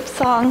worship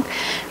song.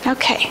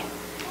 Okay,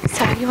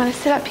 so you want to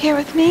sit up here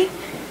with me?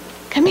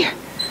 Come here.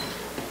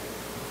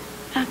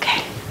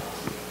 Okay.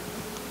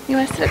 You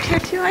want to sit up here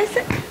too,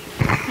 Isaac?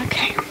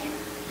 Okay.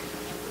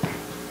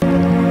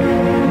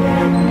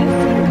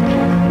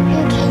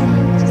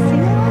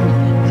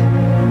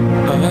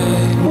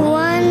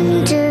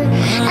 Wonder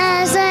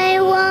as I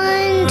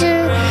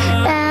wander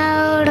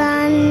out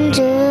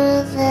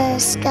under the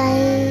sky,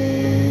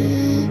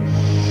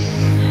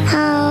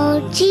 how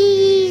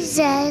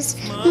Jesus,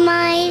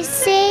 my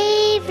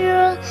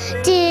Savior,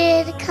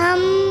 did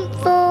come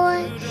for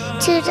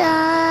to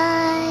die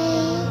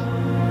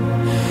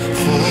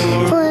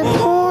for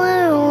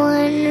poor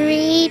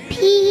ordinary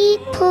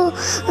people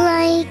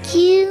like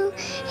you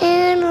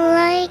and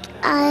like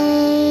I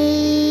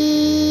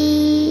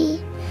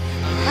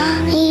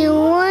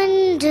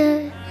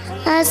wonder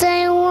as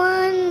I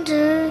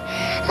wander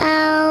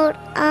out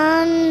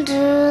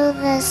under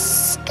the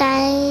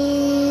sky.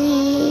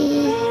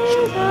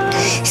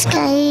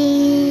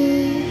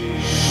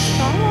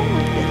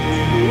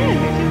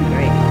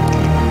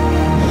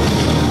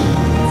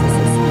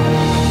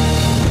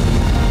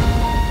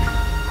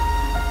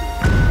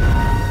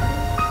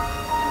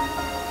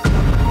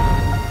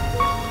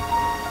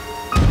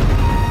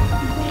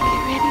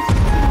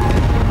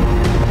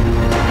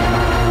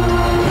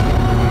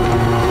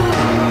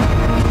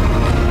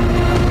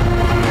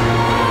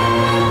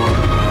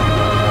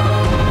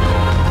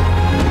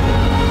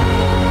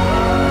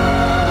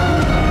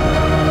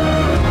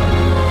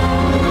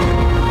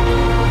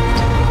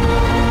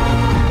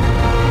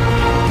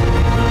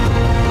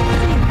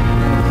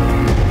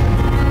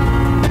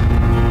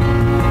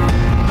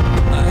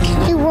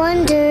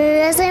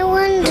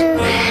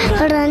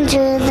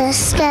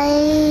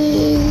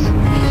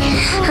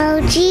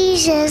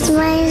 Jesus,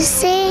 my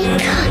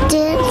Savior,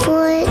 did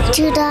for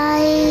to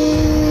die.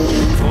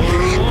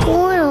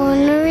 Poor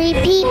ordinary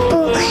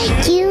people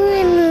like you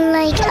and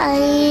like I.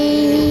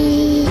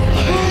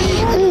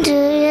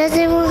 Wonder as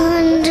I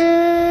wander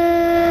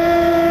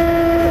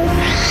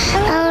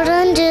out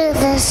under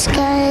the sky.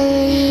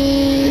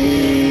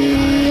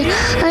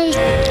 I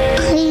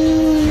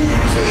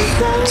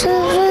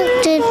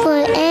selected for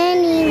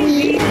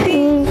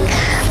anything.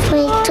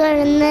 Wait,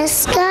 in the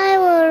sky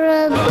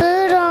were a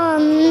bird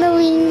on the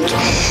wing.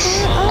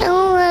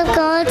 All of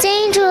God's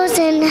angels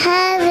in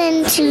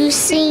heaven to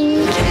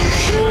sing.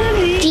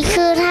 He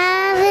could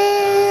have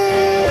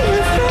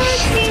it.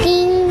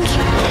 Sing.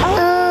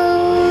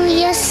 Oh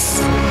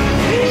yes,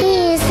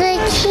 He is the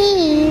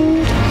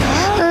King.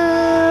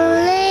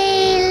 Hallelujah.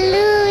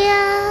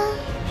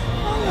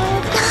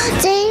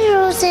 God's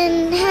angels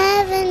in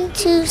heaven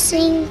to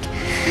sing.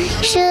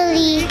 Surely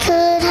He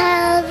could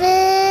have it.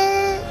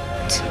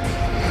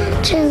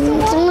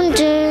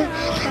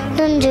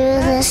 Under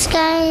the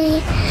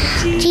sky,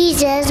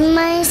 Jesus,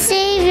 my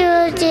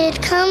Savior,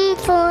 did come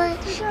for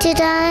to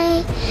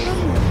die.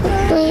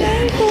 For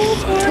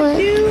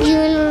you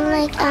and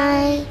like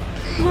I.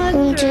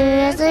 Wonder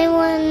as I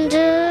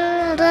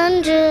wander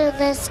under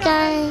the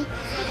sky.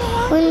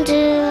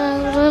 Wonder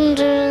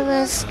under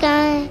the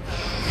sky.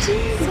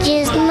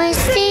 Jesus, my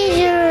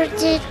Savior,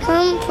 did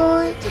come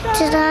for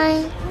to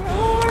die.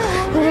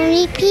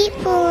 Many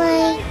people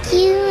like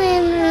you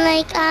and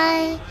like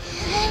I.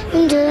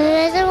 Wonder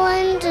as I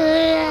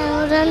wander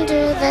out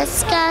under the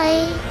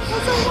sky.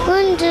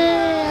 Wonder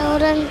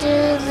out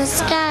under the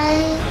sky.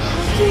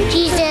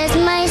 Jesus,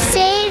 my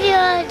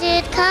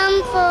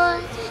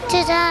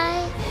to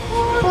die.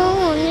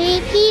 Only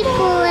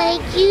people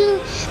like you,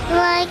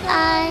 like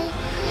I,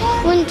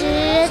 wonder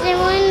as I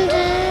wonder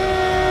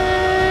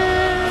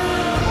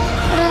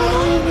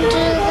under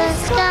the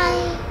sky.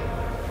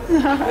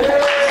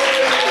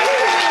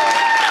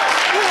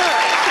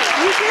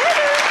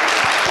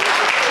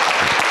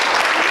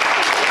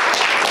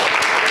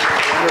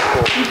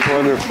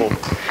 Wonderful.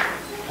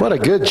 What a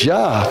good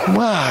job.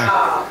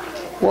 Wow.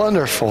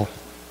 Wonderful.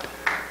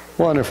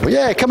 Wonderful.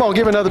 Yeah, come on,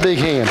 give another big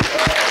hand.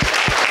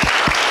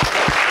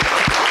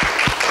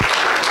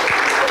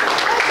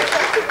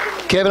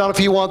 Kevin, I don't know if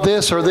you want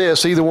this or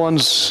this. Either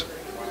one's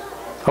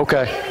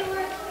okay.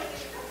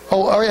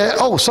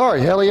 Oh,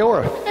 sorry,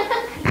 Eliora.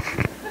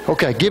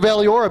 Okay, give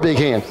Eliora a big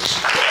hand.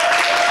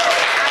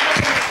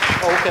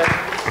 Okay.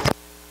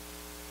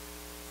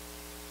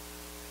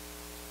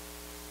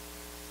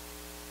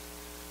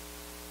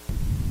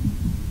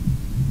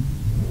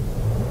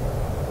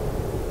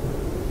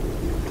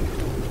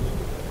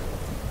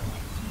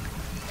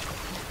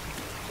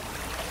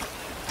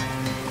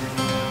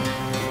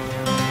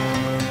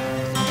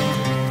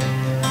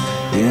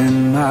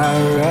 In my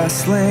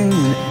wrestling,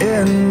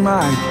 in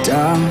my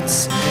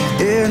doubts,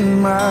 in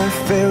my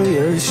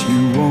failures,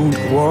 you won't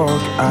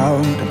walk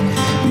out.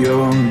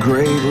 Your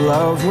great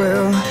love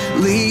will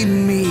lead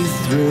me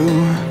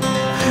through.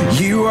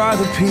 You are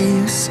the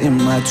peace in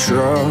my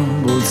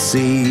troubled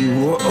sea.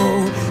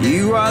 Whoa,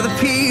 you are the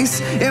peace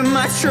in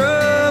my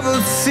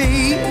troubled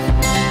sea.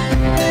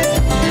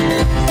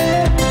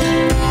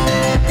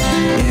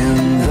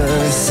 In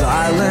the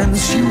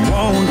silence, you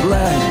won't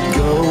let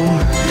go.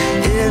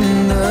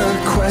 In the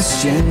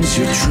questions,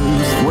 your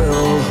truth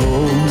will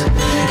hold.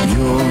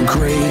 Your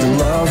great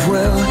love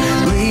will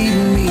lead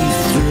me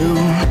through.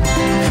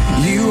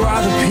 You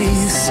are the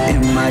peace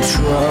in my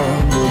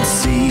troubled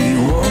sea.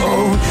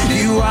 Whoa,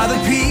 you are the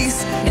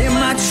peace in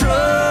my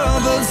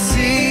troubled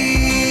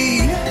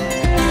sea.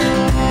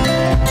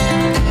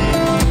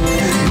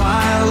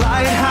 My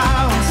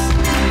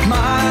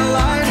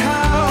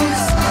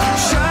lighthouse,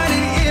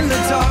 shining in the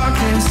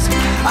darkness,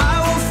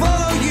 I will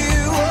follow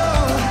you. Oh,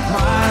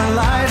 my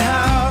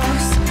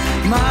lighthouse,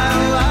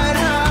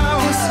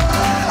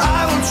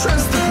 I will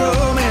trust the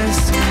promise.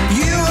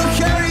 You will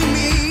carry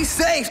me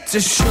safe to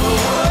shore.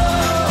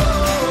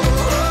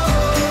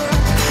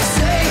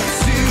 Safe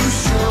to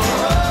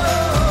shore.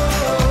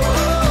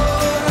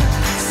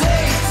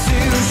 Safe to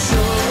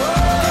shore.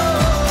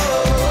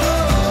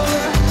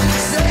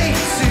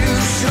 Safe to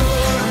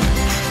shore.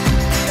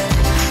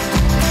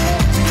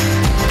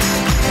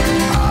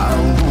 I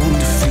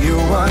won't fear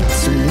what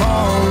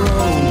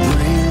tomorrow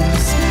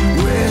brings.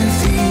 With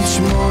each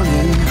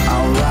morning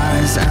I'll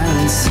rise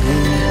and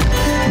sing.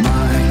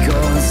 My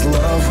God's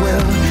love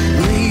will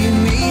lead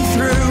me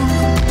through.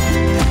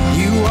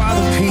 You are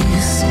the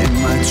peace in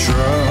my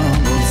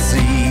troubled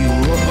sea.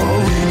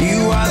 Whoa,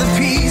 you are the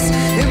peace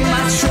in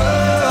my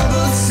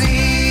troubled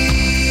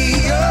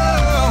sea.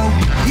 Oh,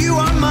 you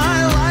are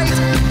my light,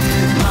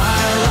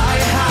 my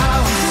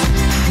lighthouse,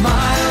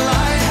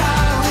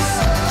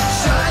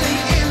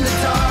 shining in the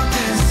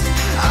darkness.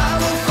 I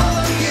will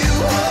follow you.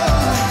 Oh,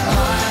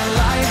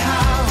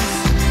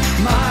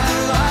 my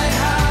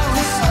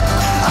lighthouse,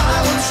 I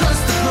will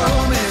trust the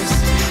promise.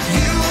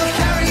 You will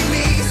carry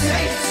me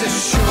safe to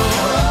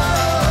shore.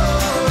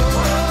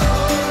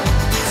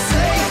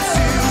 Safe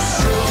to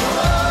shore.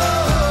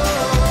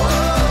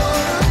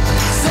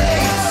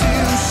 Safe to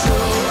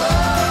shore.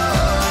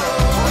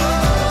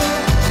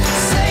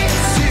 Safe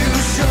to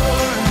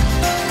shore.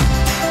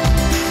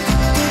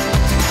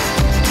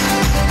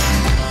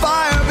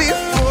 Fire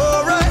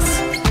before us,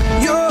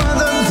 you're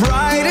the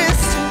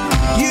brightest.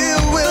 You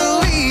will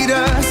lead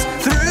us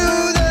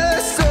through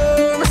the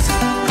storms.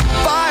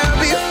 Fire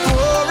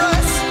before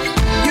us,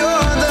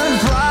 you're the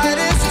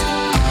brightest.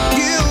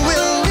 You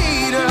will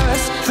lead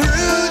us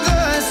through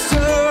the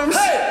storms.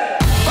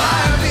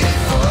 Fire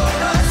before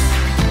us,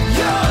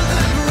 you're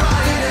the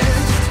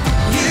brightest.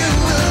 You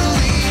will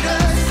lead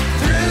us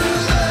through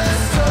the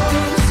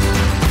storms.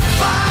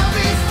 Fire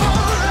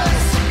before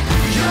us,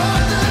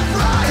 you're the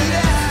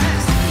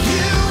brightest.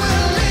 You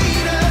will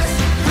lead us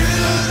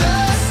through the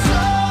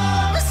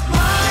storms.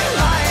 My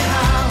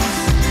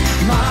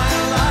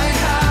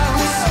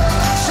lighthouse,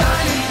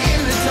 shining in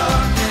the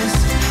darkness,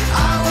 I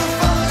will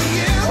follow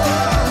you.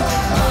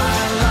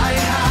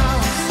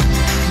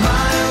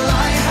 My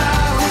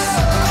lighthouse,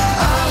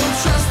 I will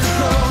trust the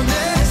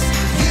promise.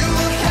 You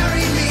will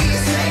carry me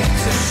safe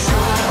to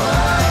shore.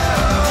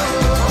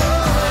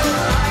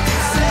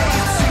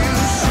 Safe to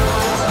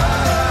shore.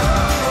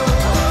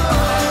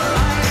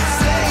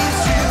 Safe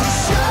to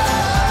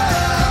shore.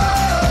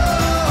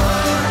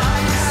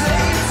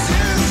 Safe to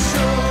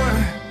shore.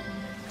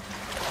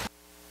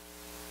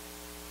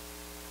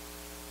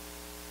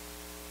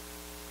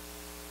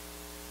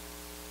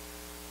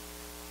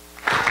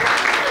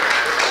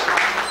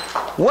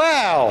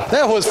 Wow,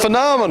 that was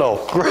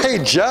phenomenal.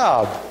 Great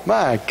job.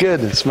 My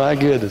goodness, my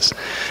goodness.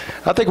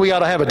 I think we ought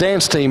to have a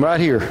dance team right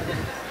here.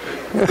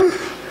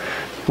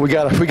 We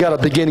got a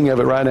beginning of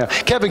it right now.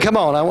 Kevin, come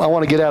on. I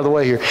want to get out of the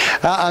way here.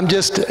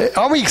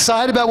 Are we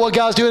excited about what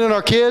God's doing in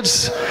our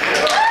kids?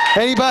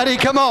 Anybody?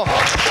 Come on.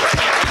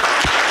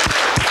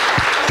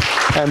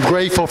 I'm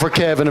grateful for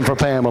Kevin and for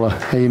Pamela.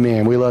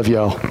 Amen. We love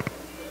y'all.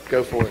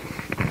 Go for it.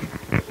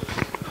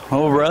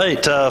 All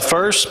right.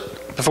 First,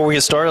 before we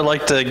get started, I'd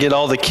like to get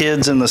all the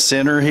kids in the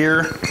center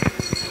here.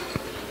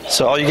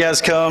 So all you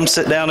guys come,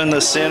 sit down in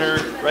the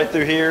center right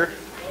through here.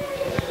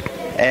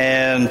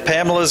 And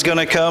Pamela's going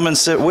to come and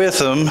sit with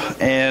them.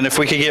 And if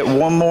we could get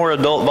one more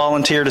adult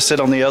volunteer to sit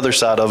on the other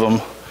side of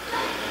them.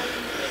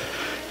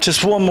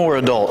 Just one more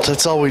adult.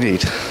 That's all we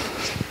need.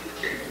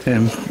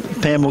 And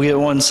Pam will get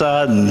one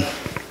side, and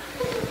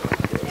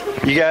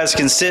you guys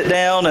can sit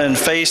down and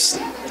face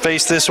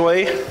this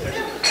way.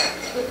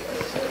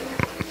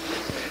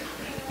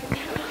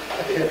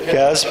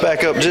 Guys,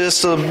 back up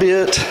just a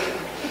bit.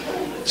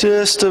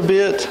 Just a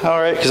bit. All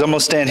right, because I'm going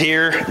to stand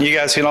here. You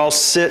guys can all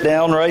sit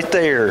down right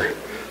there.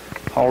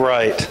 All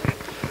right.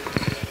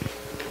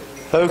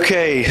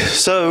 Okay,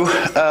 so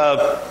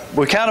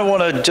we kind of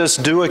want to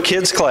just do a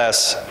kids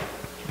class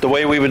the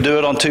way we would do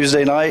it on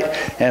Tuesday night,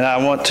 and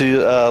I want to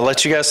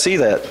let you guys see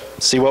that,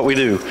 see what we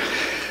do.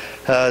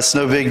 It's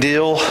no big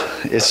deal.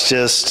 It's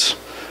just,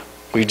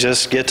 we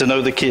just get to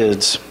know the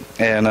kids.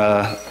 And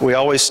we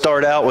always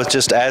start out with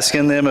just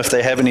asking them if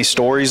they have any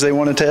stories they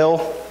want to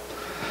tell.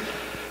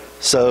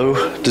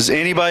 So, does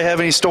anybody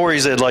have any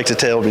stories they'd like to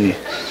tell me?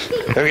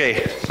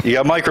 Okay, you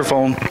got a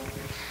microphone.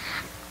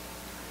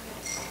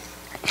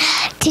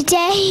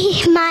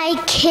 Today, my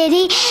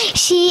kitty,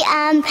 she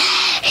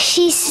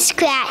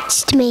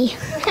scratched me.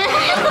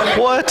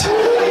 What?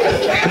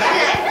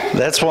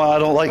 That's why I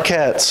don't like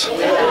cats,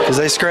 because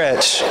they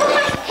scratch.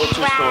 What's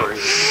your story?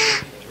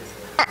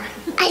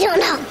 I don't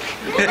know.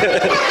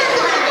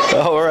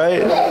 All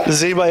right.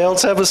 Does anybody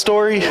else have a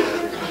story?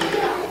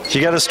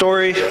 You got a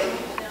story?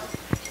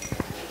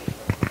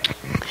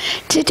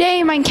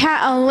 Today, my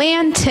cat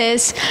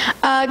Atlantis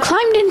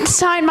climbed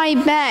inside my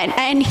bed,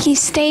 and he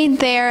stayed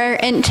there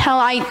until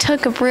I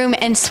took a broom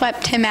and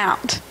swept him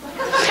out.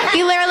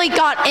 He literally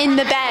got in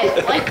the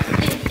bed.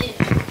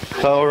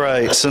 All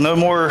right. So no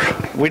more.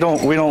 We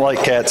don't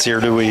like cats here,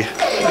 do we?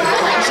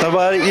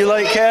 Nobody. You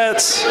like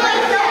cats?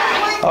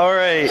 All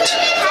right.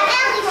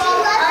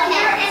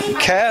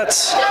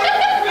 Cats.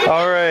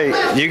 All right.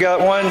 You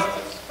got one?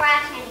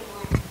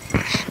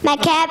 My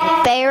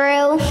cat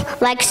Barrow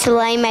likes to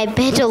lay in my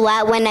bed a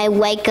lot when I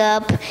wake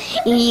up.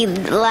 He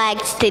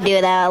likes to do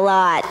that a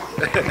lot.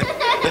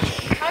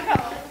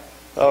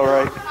 All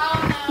right.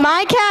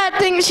 My cat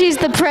thinks she's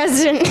the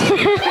president.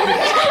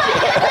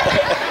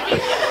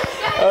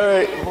 All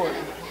right.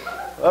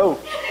 Oh.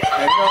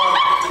 Hang on.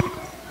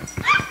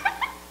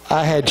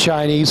 I had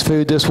Chinese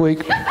food this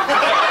week.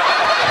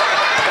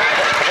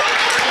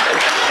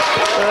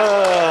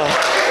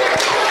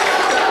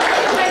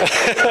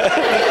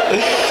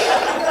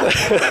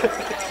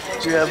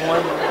 Do you have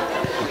one?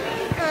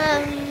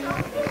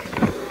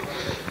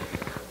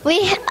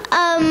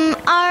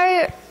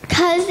 Our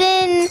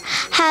cousin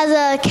has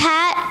a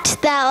cat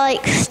that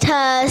likes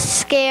to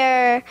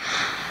scare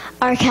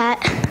our cat.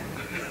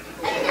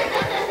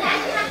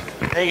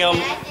 Hang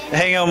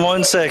on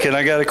 1 second.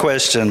 I got a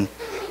question.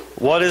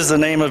 What is the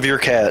name of your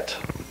cat?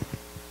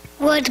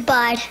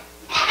 Woodbud.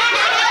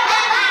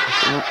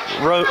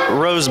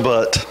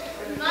 Rosebud.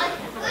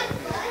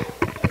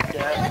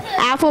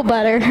 Apple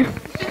butter.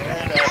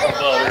 Apple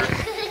butter.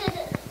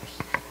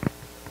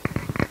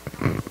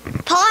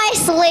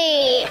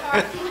 Parsley.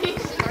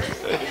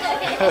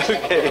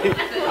 Okay.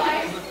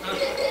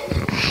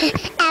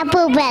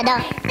 Apple butter.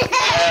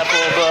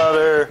 Apple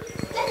butter.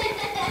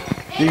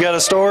 You got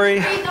a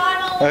story?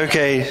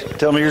 Okay,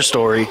 tell me your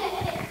story.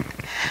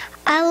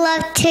 I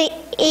love to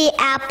eat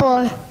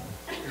apple.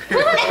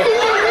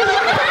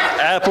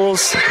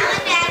 Apples?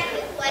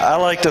 I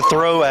like to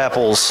throw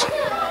apples.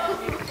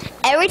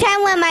 Every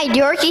time when my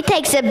Yorkie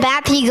takes a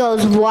bath, he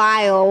goes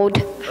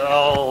wild.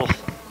 Oh.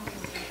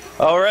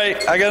 All right,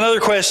 I got another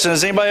question.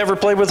 Has anybody ever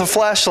played with a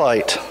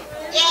flashlight?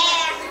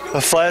 Yeah.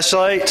 A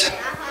flashlight?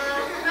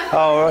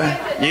 All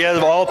right. You guys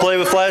all play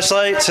with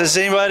flashlights? Has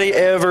anybody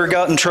ever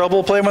got in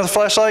trouble playing with a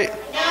flashlight?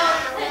 No.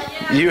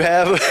 You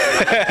have?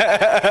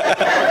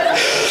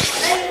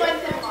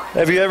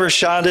 Have you ever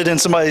shined it in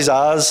somebody's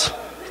eyes?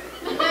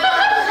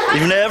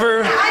 You've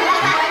never?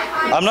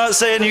 I'm not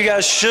saying you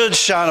guys should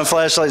shine a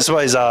flashlight in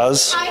somebody's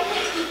eyes.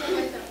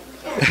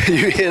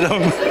 You hit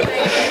them.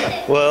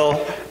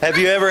 Well, have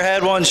you ever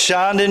had one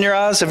shined in your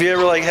eyes? Have you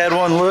ever had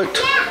one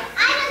looked?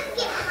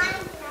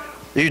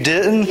 You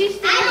didn't?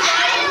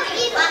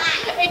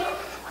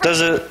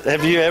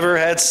 Have you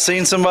ever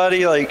seen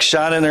somebody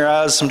shine in their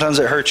eyes? Sometimes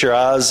it hurts your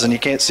eyes and you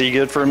can't see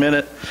good for a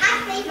minute.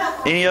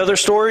 Any other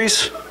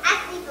stories?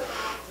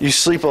 You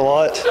sleep a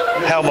lot?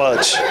 How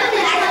much?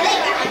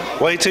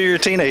 Wait till you're a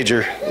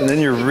teenager, and then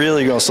you're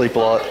really going to sleep a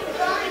lot.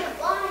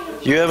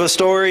 You have a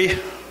story?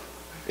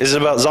 Is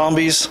it about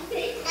zombies?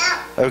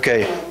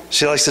 Okay.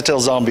 She likes to tell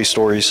zombie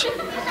stories.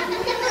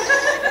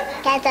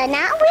 Because they're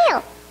not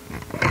real.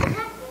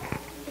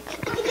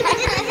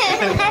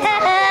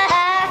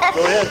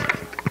 Go ahead.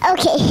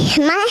 Okay,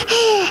 my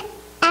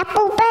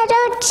apple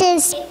butter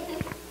just killed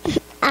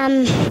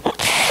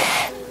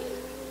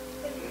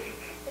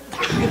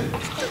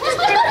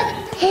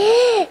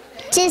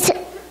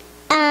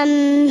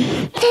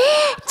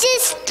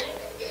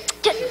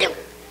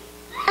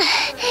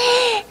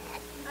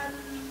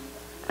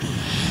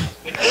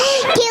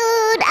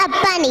a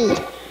bunny.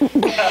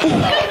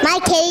 My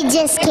kitty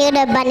just killed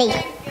a bunny.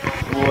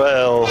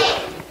 Well,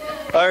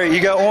 all right, you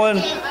got one?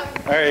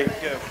 All right,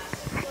 go.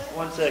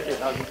 1 second,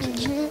 I'll get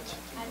you.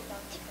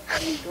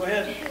 Go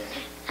ahead.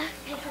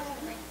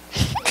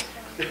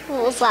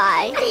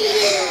 Bullseye.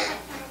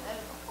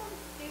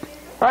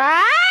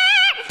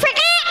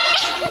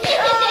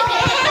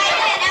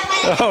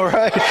 All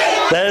right,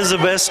 that is the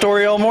best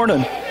story all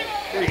morning.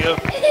 Here you go. All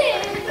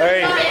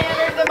right.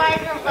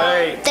 All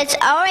right. There's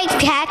always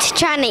cats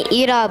trying to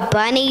eat our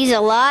bunnies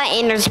a lot,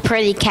 and there's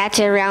pretty cats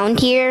around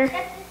here.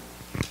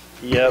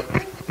 Yep.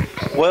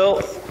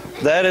 Well,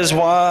 that is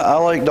why I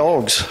like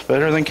dogs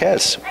better than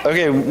cats.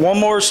 Okay, one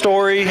more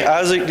story.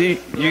 Isaac,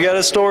 you got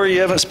a story?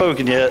 You haven't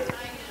spoken yet.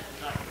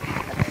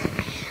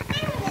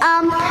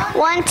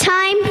 One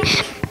time,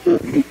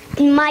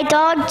 my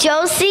dog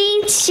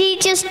Josie, she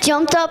just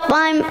jumped up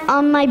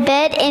on my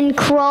bed and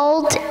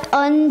crawled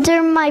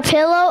under my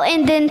pillow,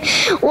 and then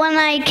when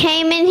I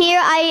came in here,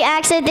 I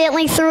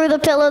accidentally threw the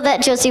pillow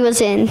that Josie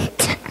was in.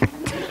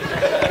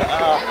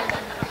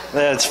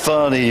 That's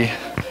funny.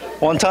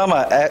 One time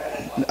I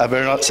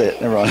better not say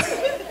it. Never mind.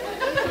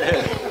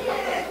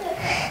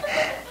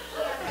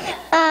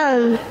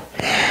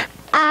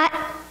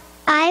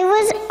 I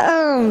was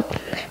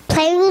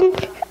playing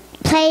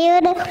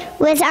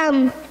with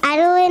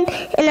Adeline,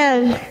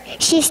 and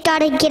she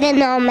started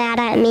getting all mad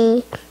at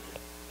me.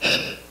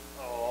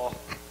 Oh.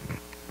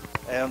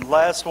 And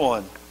last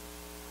one.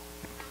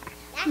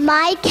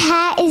 My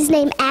cat is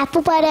named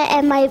Apple Butter,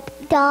 and my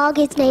dog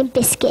is named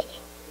Biscuit.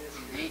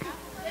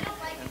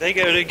 They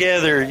go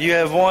together. You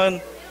have one?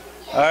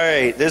 All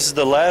right, this is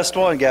the last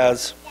one,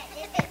 guys.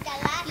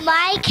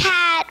 My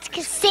cat's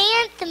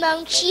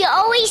Chrysanthemum. She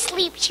always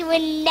sleeps. She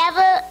would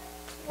never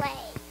play.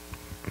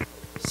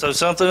 So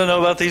something to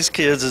know about these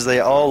kids is they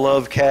all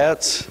love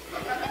cats.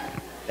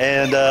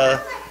 And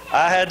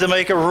I had to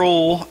make a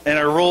rule, and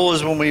our rule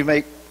is when we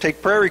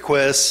take prayer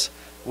requests,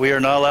 we are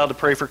not allowed to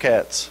pray for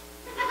cats.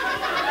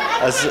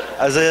 I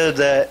said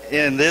that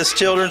in this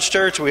children's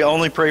church, we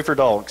only pray for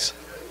dogs.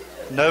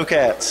 No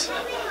cats.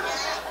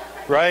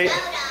 Right?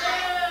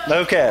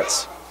 No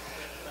cats.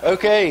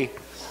 Okay.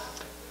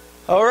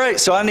 All right,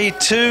 so I need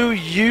 2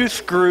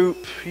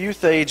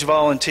 youth age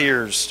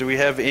volunteers. Do we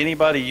have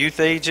anybody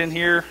youth age in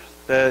here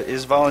that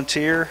is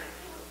volunteer?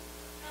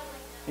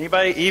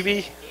 Anybody?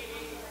 Evie?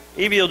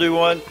 Evie will do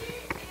one.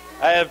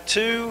 I have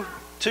two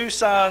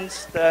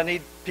signs that I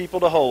need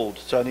people to hold.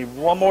 So I need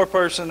one more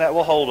person that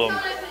will hold them.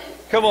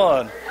 Come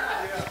on.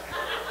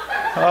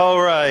 All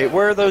right,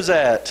 where are those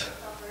at?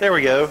 There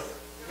we go.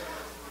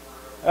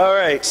 All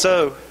right,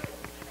 so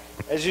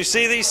as you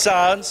see these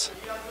signs,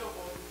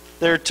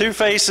 there are 2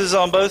 faces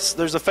on both.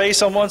 There's a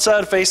face on one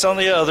side, a face on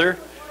the other.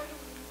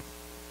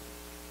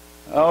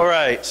 All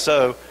right,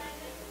 so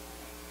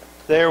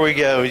there we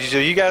go. So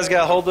you guys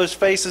got to hold those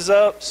faces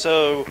up.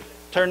 So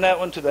turn that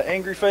one to the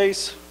angry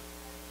face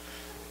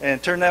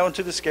and turn that one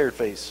to the scared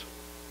face.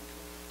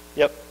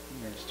 Yep,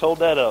 just hold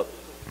that up.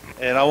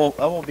 And I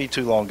won't be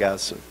too long,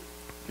 guys, so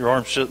your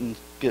arms shouldn't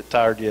get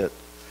tired yet.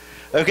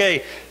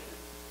 Okay.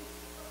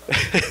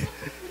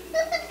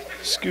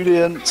 Scoot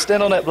in.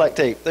 Stand on that black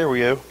tape. There we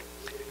go.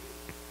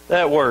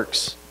 That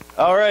works.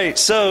 All right,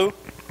 so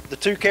the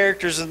 2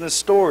 characters in this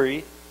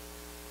story,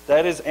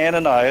 that is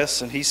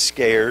Ananias, and he's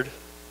scared.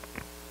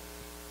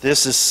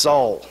 This is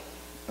Saul,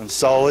 and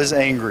Saul is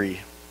angry.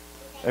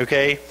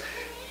 Okay?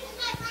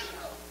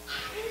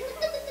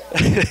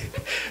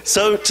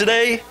 So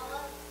today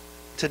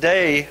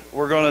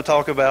we're going to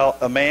talk about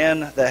a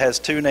man that has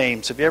 2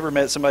 names. Have you ever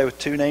met somebody with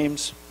 2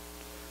 names?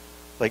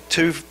 Like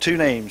two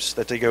names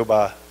that they go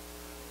by.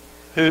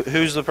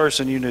 Who's the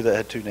person you knew that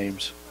had 2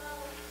 names?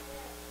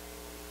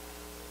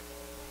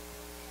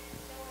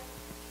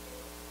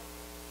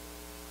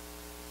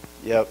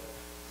 Yep.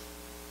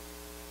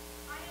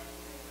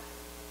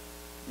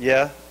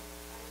 Yeah.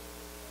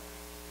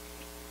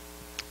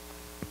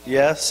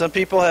 Yeah, some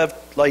people have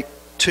like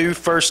 2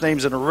 first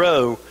names in a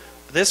row.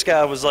 But this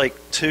guy was like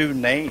 2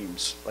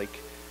 names.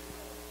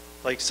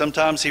 Like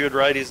sometimes he would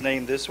write his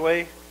name this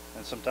way,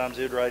 and sometimes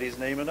he would write his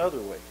name another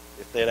way.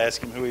 If they'd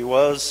ask him who he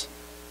was,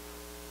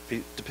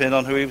 depending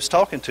on who he was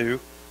talking to,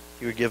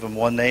 he would give him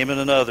one name and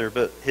another.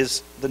 But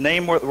the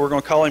name we're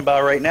going to call him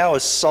by right now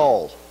is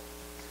Saul.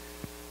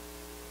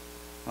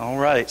 All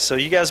right, so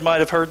you guys might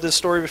have heard this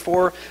story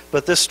before,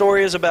 but this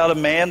story is about a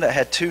man that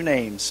had 2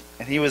 names,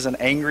 and he was an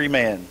angry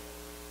man.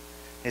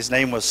 His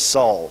name was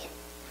Saul.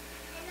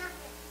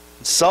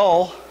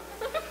 Saul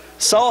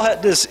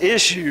had this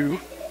issue.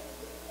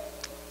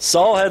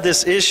 Saul had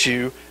this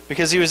issue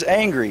because he was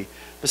angry.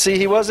 But see,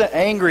 he wasn't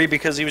angry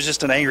because he was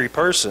just an angry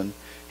person.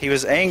 He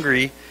was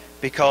angry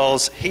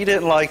because he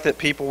didn't like that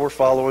people were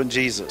following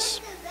Jesus.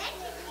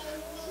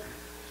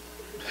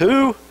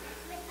 Who?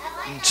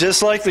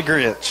 Just like the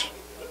Grinch.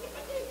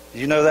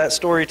 You know that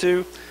story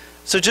too?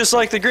 So just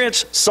like the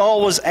Grinch,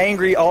 Saul was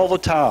angry all the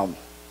time.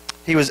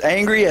 He was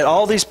angry at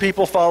all these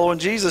people following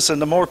Jesus,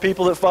 and the more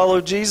people that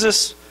followed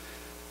Jesus,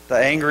 the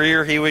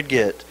angrier he would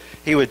get.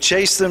 He would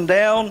chase them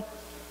down,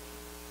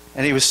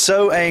 and he was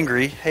so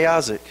angry. Hey,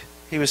 Isaac.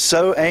 He was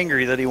so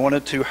angry that he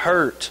wanted to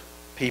hurt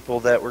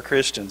people that were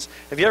Christians.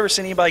 Have you ever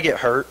seen anybody get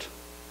hurt?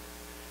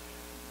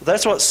 Well,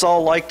 that's what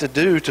Saul liked to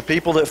do to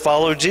people that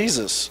followed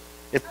Jesus.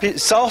 If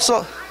Saul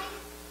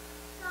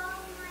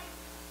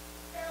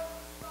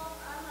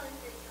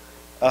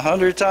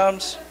 100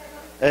 times,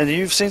 and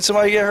you've seen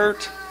somebody get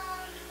hurt?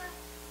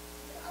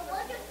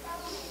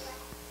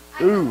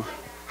 Ooh.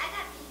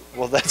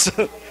 Well, that's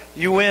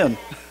you win.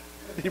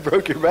 You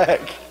broke your back.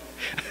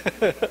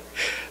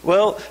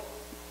 Well,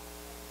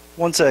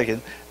 one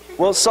second.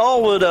 Well,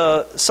 Saul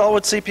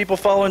would see people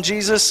following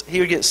Jesus. He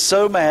would get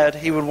so mad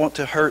he would want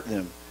to hurt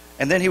them,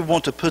 and then he would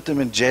want to put them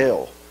in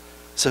jail.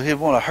 So he'd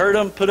want to hurt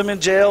them, put them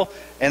in jail,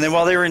 and then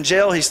while they were in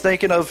jail, he's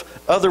thinking of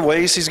other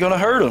ways he's going to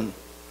hurt them.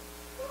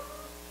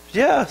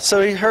 Yeah,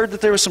 so he heard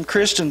that there were some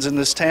Christians in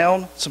this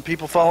town, some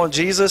people following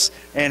Jesus,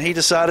 and he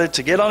decided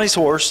to get on his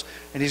horse,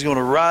 and he's going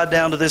to ride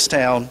down to this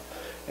town,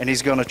 and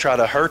he's going to try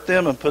to hurt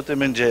them and put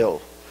them in jail.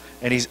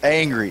 And he's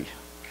angry.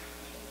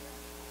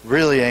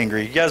 Really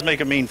angry. You guys make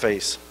a mean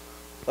face.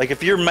 Like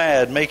if you're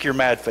mad, make your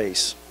mad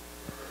face.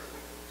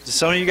 Do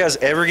some of you guys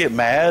ever get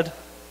mad?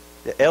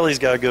 Yeah, Ellie's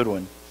got a good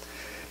one.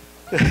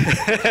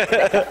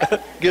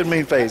 Good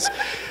mean face.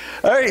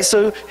 All right,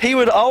 so he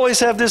would always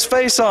have this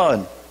face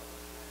on.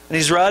 And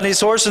he's riding his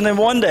horse, and then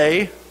one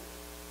day,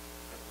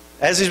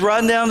 as he's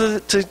riding down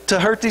to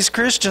hurt these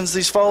Christians,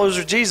 these followers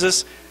of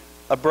Jesus,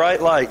 a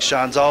bright light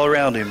shines all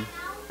around him.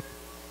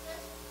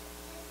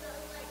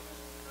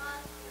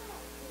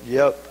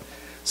 Yep.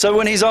 So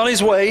when he's on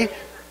his way,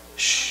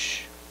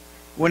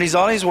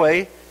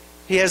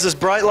 he has this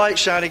bright light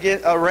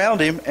shining around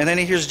him, and then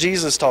he hears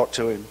Jesus talk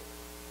to him.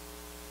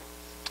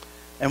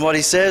 And what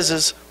he says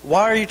is,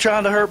 "Why are you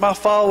trying to hurt my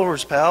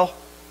followers, pal?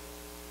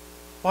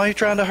 Why are you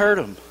trying to hurt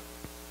them?"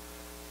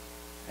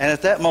 And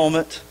at that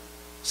moment,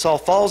 Saul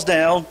falls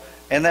down,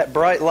 and that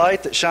bright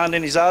light that shined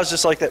in his eyes,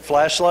 just like that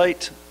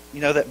flashlight,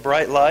 you know, that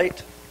bright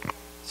light.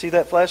 See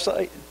that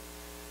flashlight?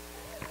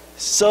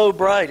 So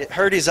bright, it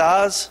hurt his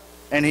eyes,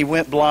 and he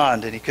went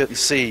blind, and he couldn't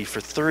see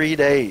for 3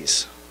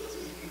 days.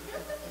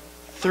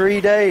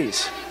 3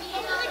 days.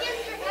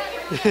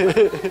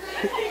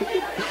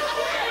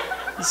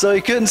 So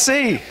he couldn't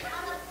see.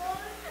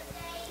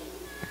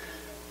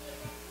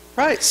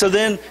 Right, so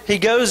then he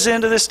goes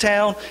into this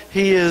town.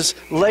 He is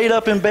laid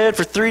up in bed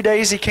for 3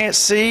 days. He can't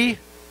see.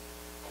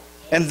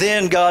 And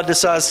then God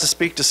decides to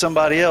speak to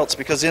somebody else,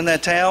 because in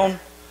that town,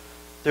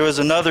 there was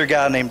another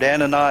guy named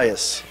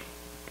Ananias.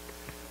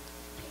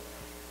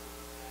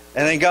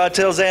 And then God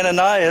tells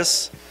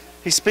Ananias,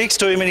 he speaks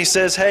to him and he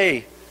says,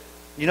 "Hey,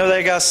 you know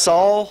that guy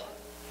Saul?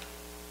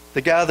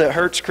 The guy that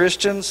hurts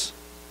Christians?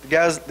 The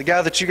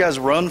guy that you guys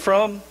run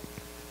from?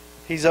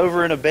 He's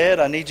over in a bed.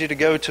 I need you to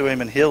go to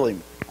him and heal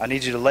him. I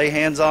need you to lay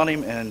hands on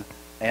him,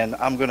 and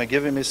I'm going to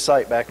give him his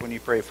sight back when you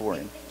pray for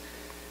him."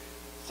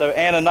 So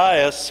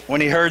Ananias,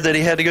 when he heard that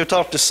he had to go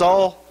talk to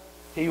Saul,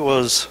 he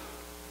was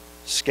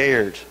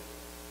scared.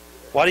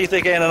 Why do you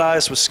think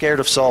Ananias was scared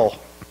of Saul?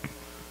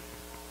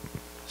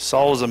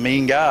 Saul was a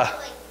mean guy.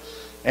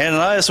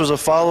 Ananias was a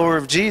follower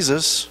of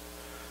Jesus.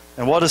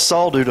 And what does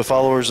Saul do to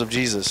followers of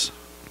Jesus?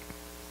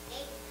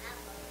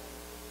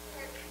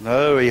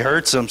 No, he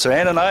hurts them. So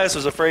Ananias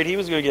was afraid he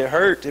was going to get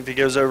hurt if he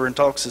goes over and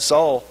talks to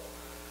Saul.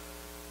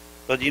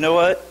 But you know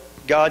what?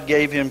 God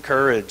gave him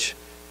courage,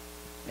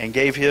 and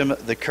gave him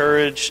the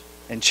courage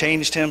and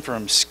changed him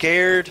from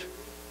scared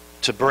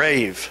to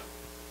brave.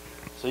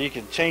 So you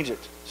can change it.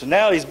 So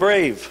now he's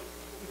brave.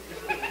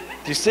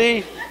 Do you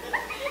see?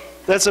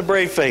 That's a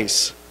brave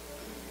face.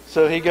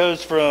 So he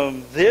goes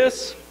from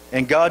this,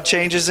 and God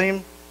changes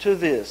him, to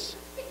this.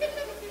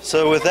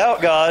 So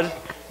without God,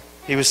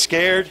 he was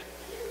scared,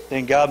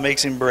 then God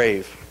makes him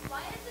brave.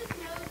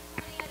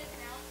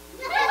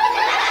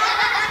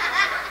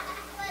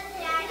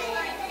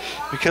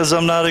 Because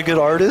I'm not a good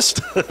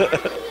artist?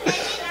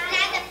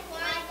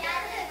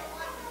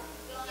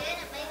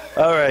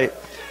 All right.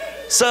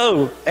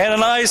 So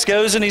Ananias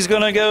goes and he's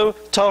going to go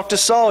talk to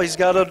Saul. He's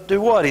got to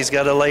do what? He's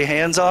got to lay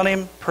hands on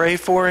him, pray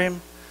for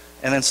him,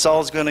 and then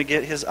Saul's going to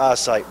get his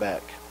eyesight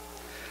back.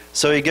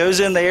 So he goes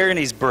in there and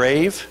he's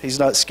brave. He's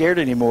not scared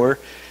anymore.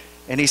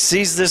 And he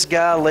sees this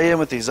guy laying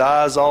with his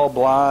eyes all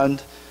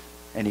blind,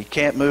 and he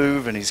can't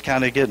move, and he's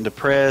kind of getting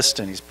depressed,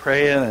 and he's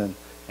praying,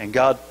 and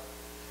God,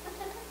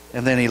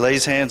 and then he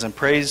lays hands and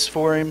prays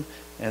for him,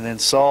 and then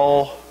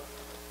Saul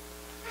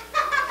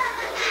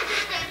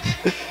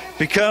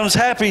becomes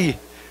happy.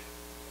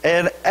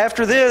 And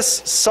after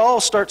this, Saul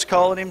starts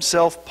calling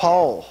himself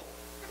Paul,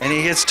 and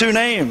he gets 2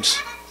 names.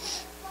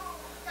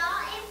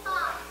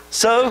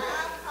 So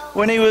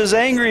when he was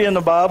angry in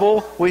the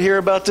Bible, we hear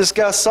about this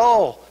guy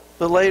Saul.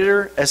 But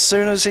later, as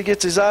soon as he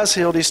gets his eyes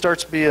healed, he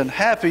starts being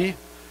happy,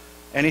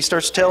 and he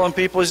starts telling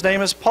people his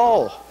name is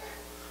Paul.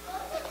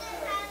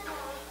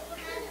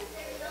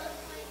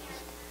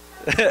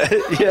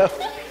 Yeah,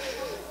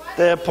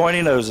 they have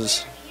pointy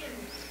noses.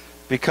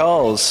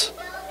 Because,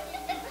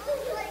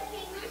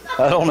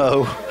 I don't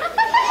know.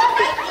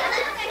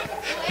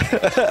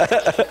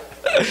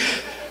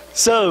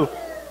 So,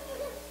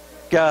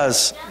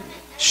 guys,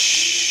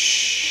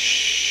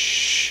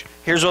 shh.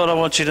 Here's what I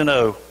want you to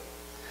know,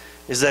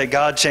 is that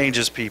God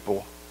changes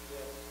people.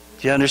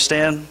 Do you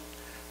understand?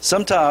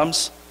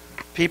 Sometimes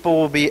people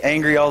will be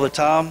angry all the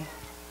time,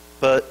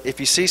 but if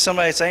you see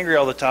somebody that's angry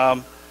all the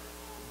time,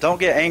 don't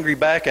get angry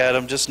back at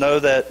them. Just know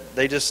that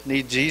they just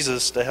need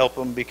Jesus to help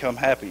them become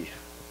happy.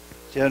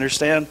 Do you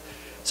understand?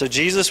 So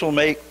Jesus will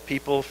make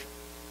people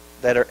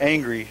that are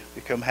angry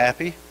become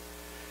happy.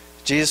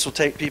 Jesus will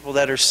take people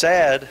that are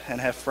sad and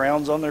have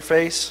frowns on their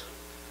face.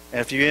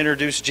 And if you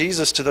introduce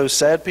Jesus to those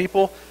sad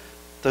people,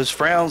 those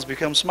frowns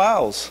become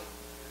smiles.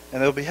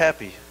 And they'll be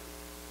happy.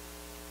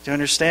 Do you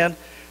understand?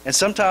 And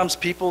sometimes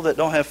people that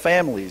don't have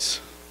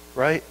families,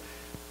 right?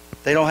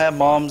 They don't have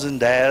moms and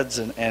dads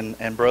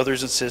and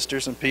brothers and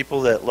sisters and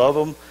people that love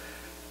them.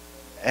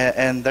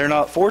 And they're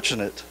not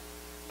fortunate.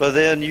 But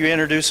then you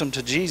introduce them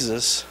to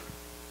Jesus,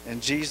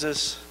 and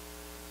Jesus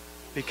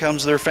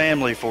becomes their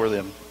family for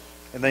them.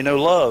 And they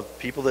know love.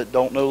 People that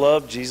don't know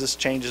love, Jesus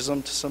changes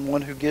them to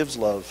someone who gives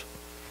love.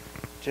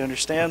 Do you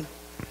understand?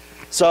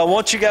 So I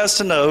want you guys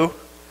to know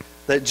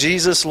that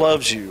Jesus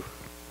loves you.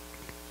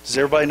 Does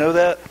everybody know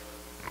that?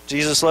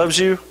 Jesus loves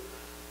you?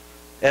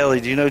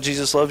 Ellie, do you know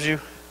Jesus loves you?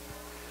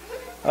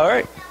 All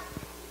right.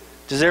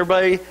 Does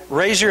everybody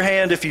raise your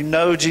hand if you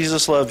know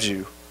Jesus loves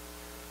you?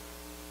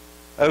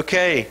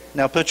 Okay.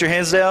 Now put your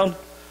hands down.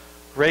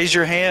 Raise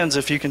your hands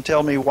if you can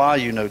tell me why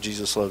you know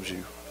Jesus loves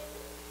you.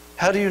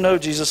 How do you know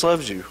Jesus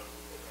loves you?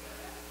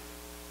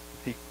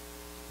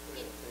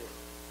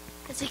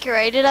 Because He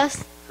created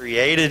us.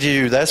 Created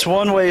you. That's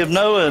one way of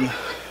knowing.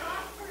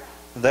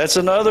 That's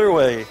another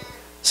way.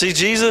 See,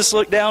 Jesus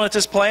looked down at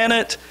this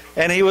planet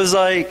and He was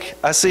like,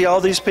 I see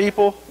all these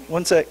people.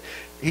 One sec.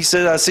 He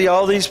said, I see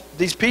all these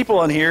people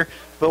on here,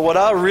 but what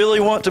I really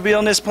want to be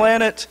on this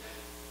planet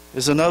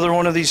is another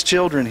one of these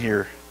children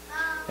here.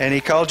 And He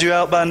called you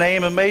out by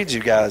name and made you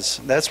guys.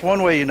 That's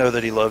one way you know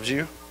that He loves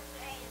you.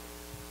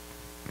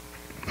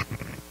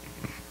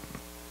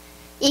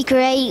 He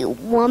created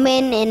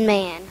woman and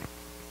man.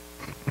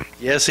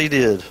 Yes, He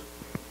did.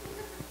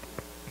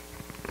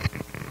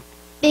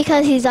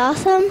 Because He's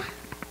awesome?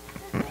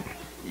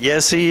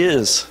 Yes, He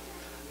is.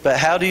 But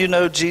how do you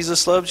know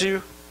Jesus loves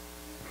you?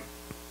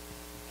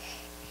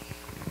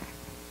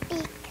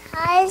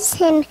 Because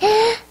He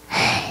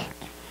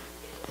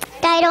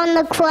died on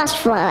the cross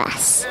for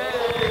us. A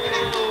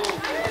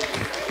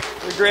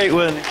great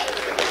one.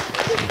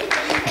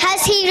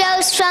 Because He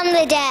rose from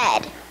the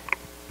dead.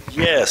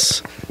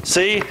 Yes.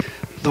 See,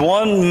 the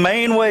one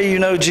main way you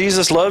know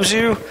Jesus loves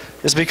you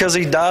is because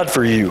He died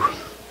for you.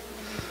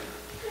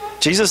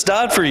 Jesus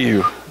died for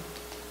you.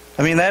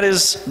 I mean, that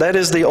is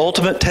the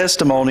ultimate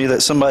testimony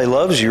that somebody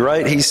loves you,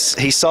 right? He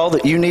saw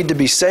that you need to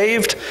be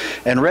saved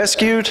and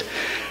rescued,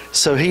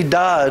 so He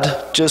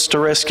died just to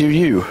rescue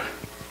you.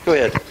 Go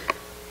ahead.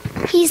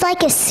 He's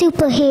like a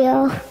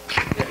superhero.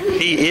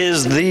 He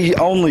is the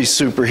only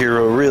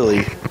superhero,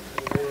 really.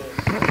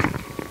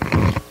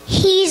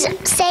 He's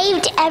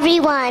saved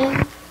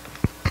everyone.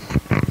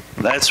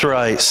 That's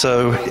right.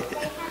 So,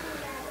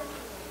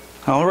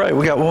 all right,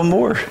 we got one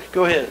more.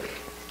 Go ahead.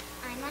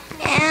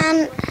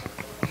 And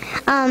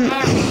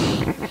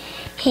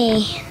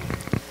he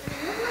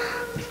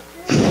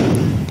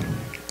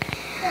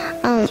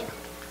Go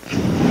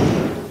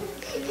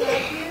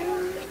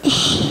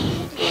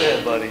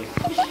ahead, buddy.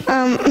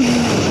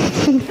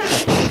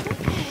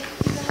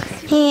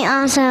 He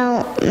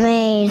also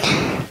made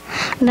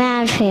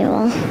bad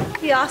people.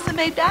 He also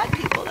made bad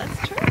people,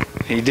 that's true.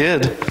 He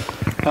did.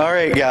 All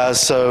right,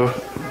 guys, so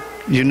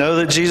you know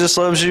that Jesus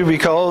loves you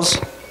because?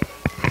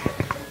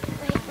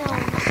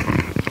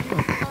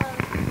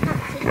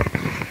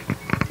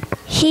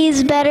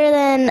 He's better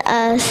than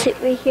a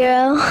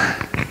superhero.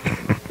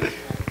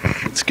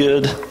 It's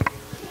good.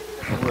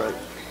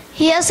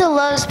 He also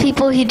loves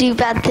people who do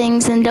bad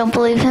things and don't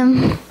believe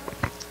Him.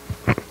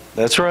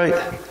 That's right.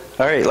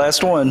 All right,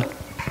 last one.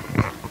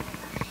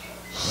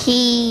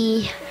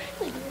 He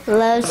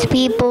loves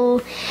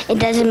people. It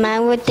doesn't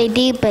matter what they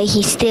do, but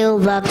He still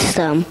loves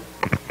them.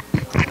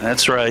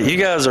 That's right. You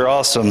guys are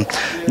awesome.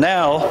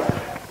 Now,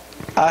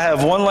 I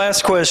have one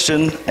last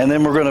question, and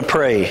then we're going to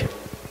pray.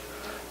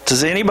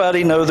 Does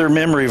anybody know their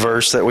memory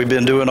verse that we've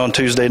been doing on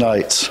Tuesday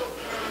nights?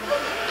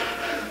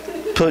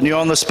 Putting you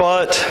on the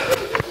spot.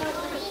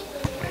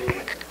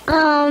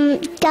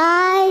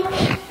 Guy,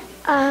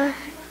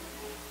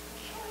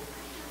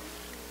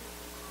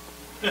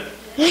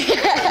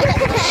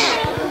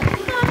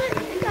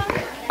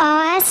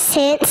 our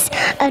sense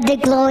of the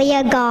glory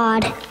of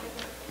God.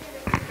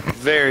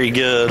 Very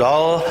good.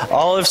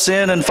 All have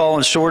sinned and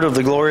fallen short of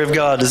the glory of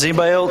God. Does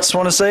anybody else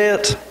want to say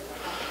it?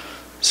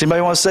 Does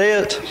anybody want to say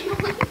it?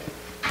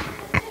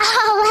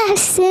 have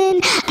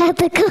sinned at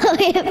the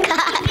glory of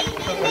God.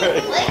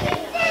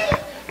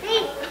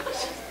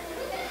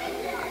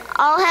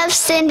 All have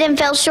sinned and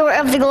fell short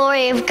of the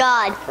glory of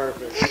God.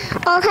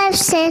 Perfect. All have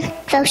sinned,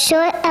 fell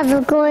short of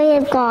the glory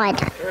of God.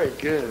 Very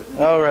good.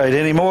 All right,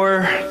 any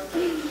more?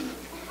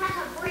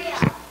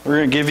 We're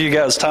going to give you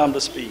guys time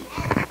to speak.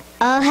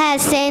 All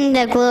have sinned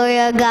the glory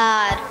of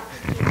God.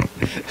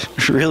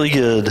 Really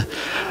good.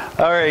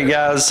 All right,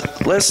 guys,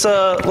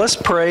 let's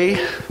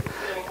pray,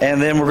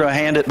 and then we're going to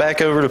hand it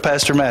back over to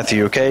Pastor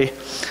Matthew, okay?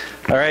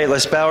 All right,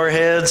 let's bow our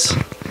heads,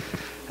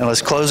 and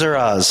let's close our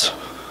eyes.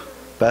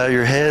 Bow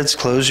your heads,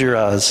 close your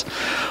eyes.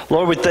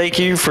 Lord, we thank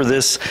you for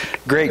this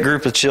great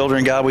group of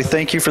children, God. We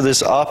thank you for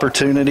this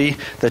opportunity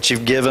that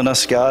you've given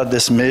us, God,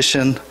 this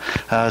mission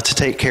to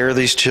take care of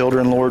these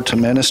children, Lord, to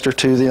minister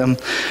to them,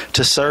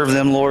 to serve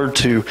them, Lord,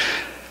 to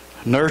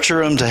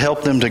nurture them, to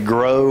help them to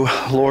grow,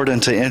 Lord,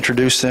 and to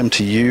introduce them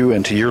to you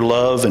and to your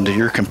love and to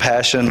your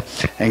compassion.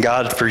 And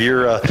God, for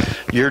your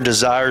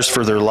desires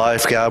for their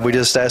life, God, we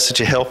just ask that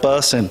you help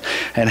us and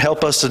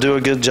help us to do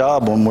a good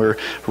job when we're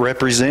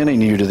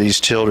representing you to these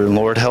children,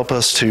 Lord. Help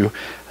us to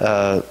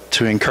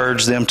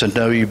encourage them to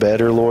know you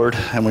better, Lord.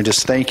 And we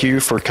just thank you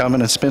for coming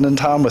and spending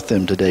time with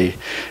them today.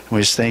 And we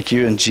just thank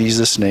you in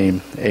Jesus'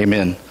 name.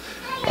 Amen.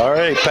 All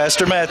right,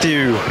 Pastor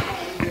Matthew.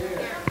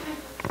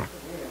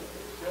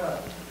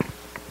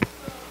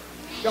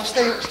 Y'all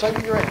stay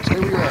where you're at. Stay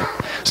where you're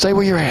at. Stay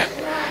where you're at.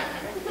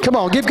 Come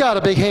on, give God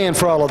a big hand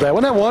for all of that.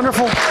 Wasn't that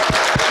wonderful?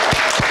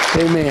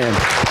 Amen.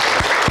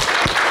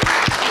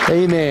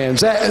 Amen.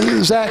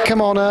 Zach, come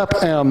on up.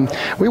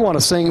 We want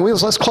to sing.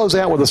 Let's close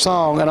out with a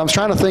song. And I'm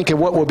trying to think of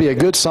what would be a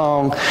good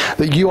song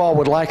that you all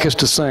would like us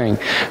to sing.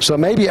 So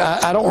maybe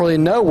I don't really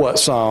know what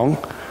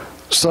song.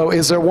 So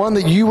is there one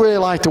that you really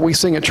like that we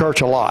sing at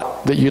church a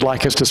lot that you'd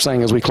like us to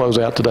sing as we close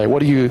out today?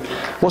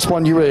 What's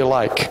one you really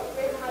like?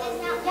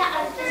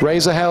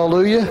 Raise a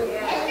Hallelujah?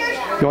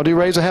 You want to do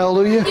Raise a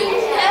Hallelujah?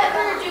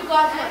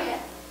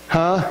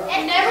 Huh?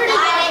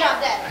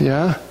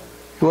 Yeah?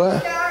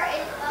 What?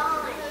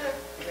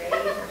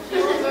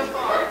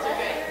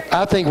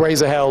 I think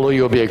Raise a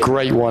Hallelujah will be a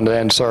great one to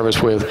end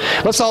service with.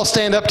 Let's all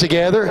stand up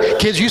together.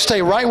 Kids, you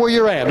stay right where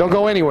you're at. Don't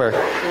go anywhere.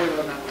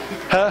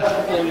 Huh?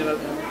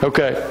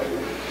 Okay.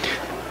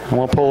 I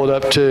want to pull it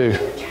up too,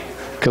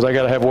 because I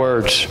got to have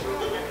words.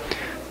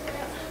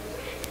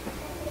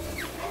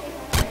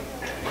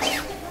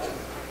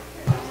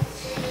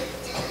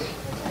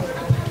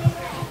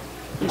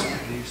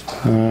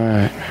 All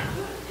right.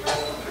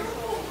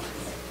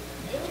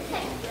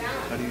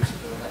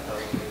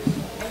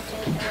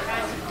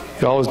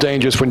 It's always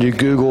dangerous when you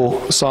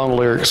Google song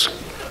lyrics,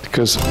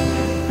 because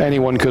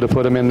anyone could have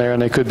put them in there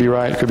and they could be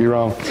right, could be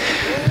wrong.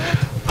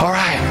 All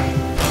right.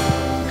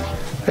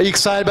 Are you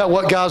excited about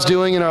what God's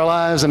doing in our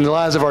lives and the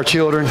lives of our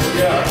children?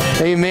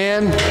 Yeah.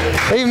 Amen.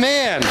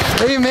 Amen.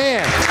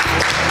 Amen.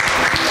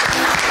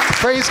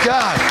 Praise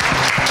God.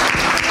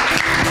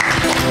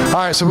 All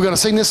right, so we're going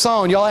to sing this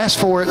song. Y'all asked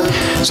for it,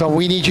 so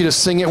we need you to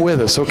sing it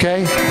with us,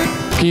 okay?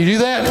 Can you do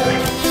that?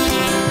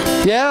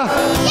 Yeah?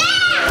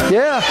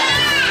 Yeah?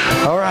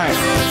 All right.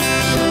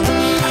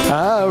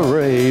 I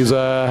raise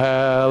a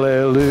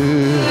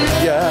hallelujah.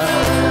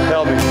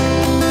 Help me.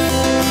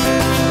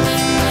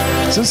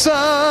 Since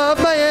of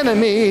my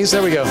enemies.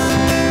 There we go.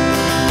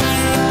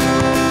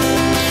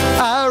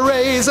 I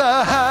raise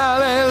a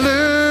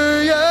hallelujah.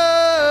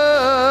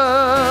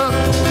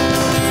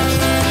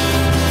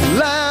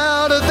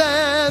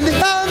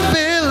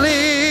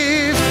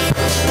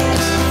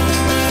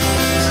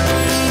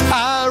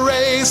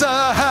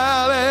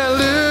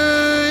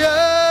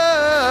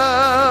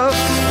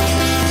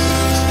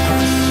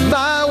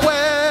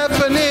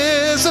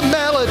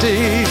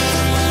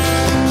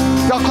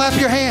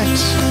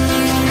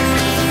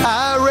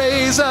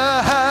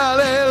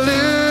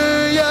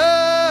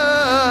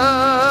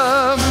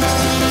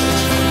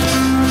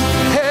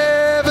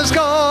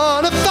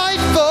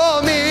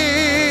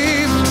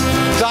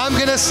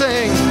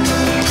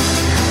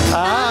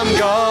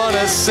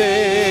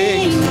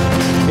 Sing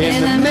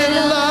in the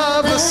middle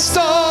of the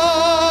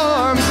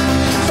storm,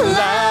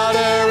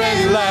 louder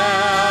and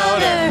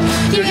louder,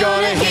 you're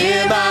gonna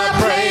hear my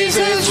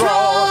praises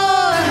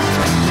roar.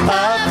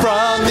 Up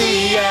from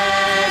the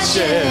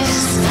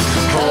ashes,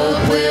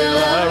 hope will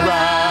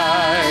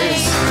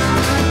arise.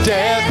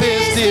 Death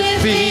is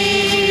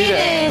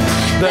defeated,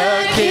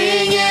 the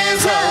King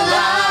is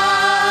alive.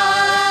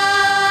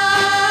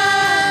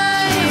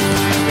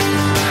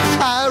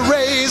 I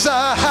raise a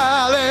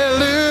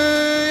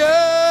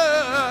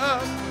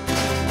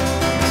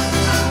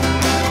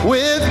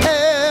with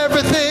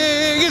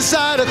everything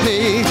inside of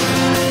me.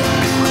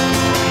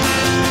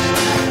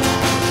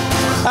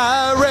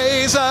 I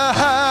raise a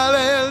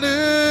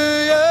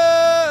hallelujah.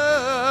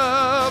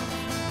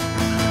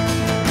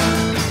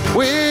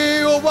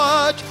 We will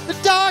watch the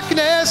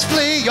darkness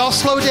flee. Y'all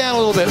slow down a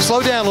little bit.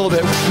 Slow down a little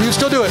bit. You can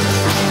still do it.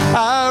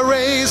 I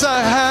raise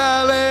a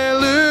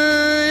hallelujah.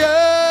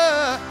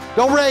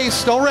 Don't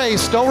race. Don't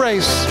race. Don't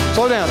race.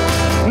 Slow down.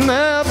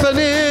 Nothing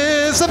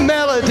is is a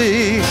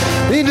melody.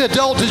 Need an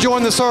adult to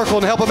join the circle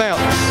and help them out.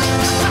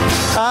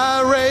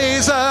 I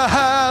raise a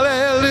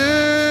hallelujah.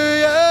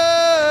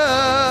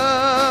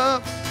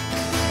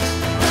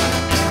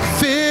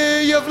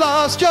 Fear you've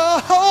lost your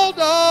hold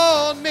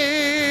on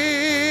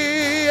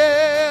me.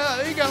 Yeah,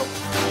 there you go.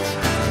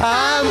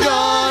 I'm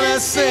gonna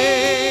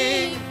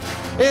sing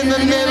in the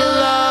middle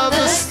of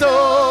the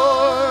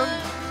storm.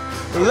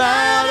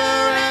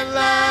 Louder and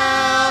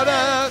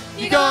louder,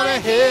 you're gonna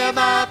hear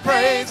my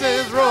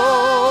praises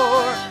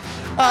roar.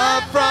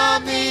 Up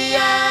from the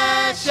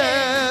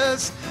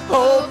ashes,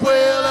 hope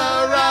will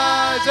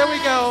arise. There we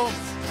go.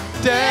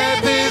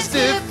 Death is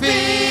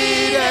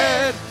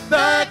defeated,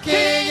 the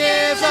King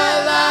is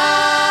alive.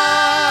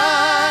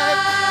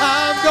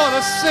 I'm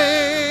gonna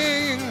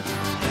sing,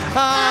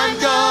 I'm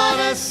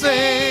gonna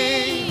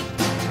sing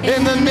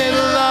in the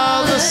middle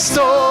of the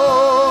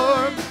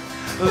storm.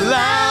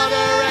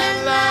 Louder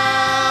and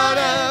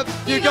louder,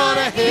 you're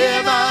gonna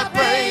hear my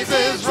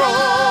praises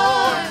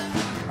roar.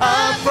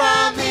 Up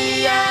from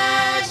the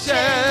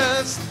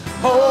ashes,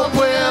 hope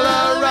will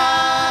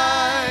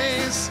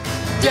arise.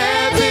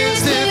 Death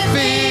is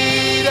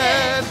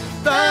defeated,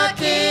 the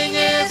King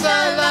is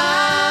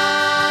alive.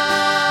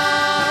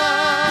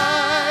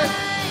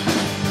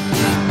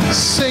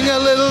 Sing a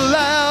little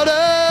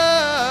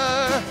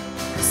louder.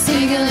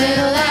 Sing a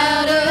little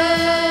louder.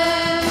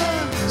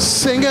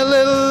 Sing a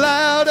little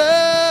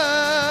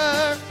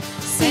louder.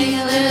 Sing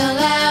a little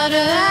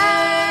louder.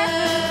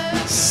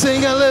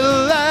 Sing a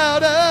little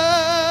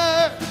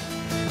louder.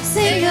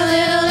 Sing a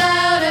little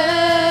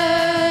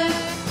louder.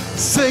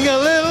 Sing a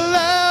little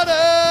louder.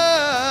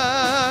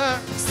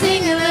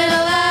 Sing a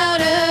little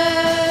louder.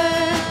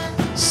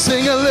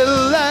 Sing a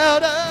little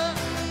louder.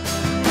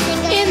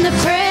 In the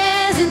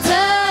presence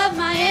of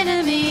my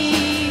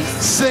enemies.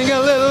 Sing a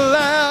little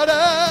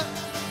louder.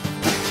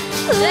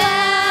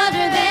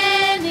 Louder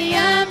than the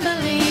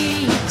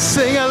unbelief.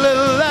 Sing a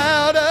little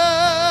louder.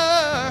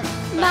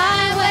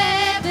 My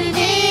weapon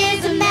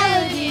is a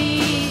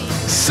melody.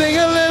 Sing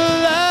a little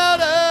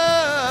louder.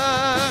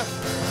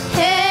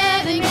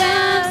 Heaven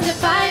comes to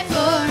fight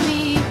for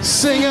me.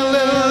 Sing a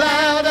little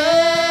louder.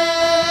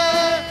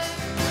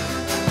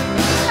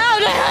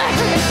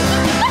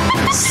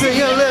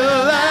 Sing a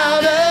little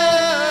louder.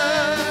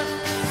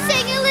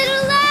 Sing a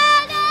little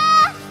louder.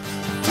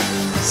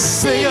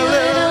 Sing a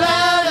little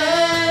louder.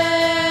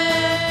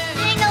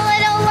 Sing a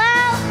little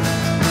loud.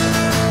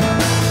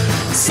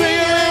 Sing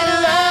a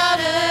little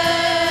louder.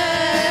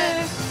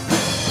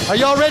 Are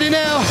y'all ready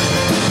now?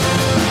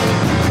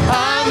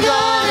 I'm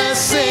gonna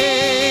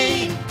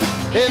sing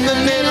in the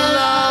middle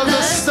of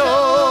the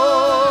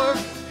storm.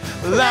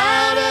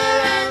 Louder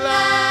and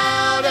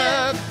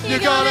louder, you're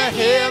gonna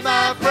hear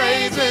my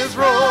praises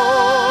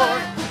roar.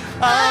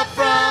 Up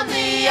from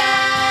the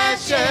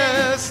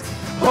ashes,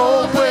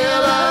 hope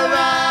will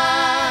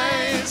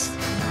arise.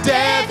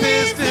 Death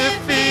is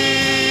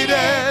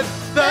defeated,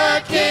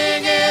 the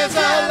King is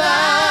alive.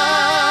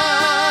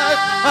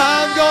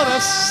 I'm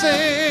gonna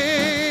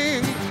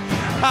sing,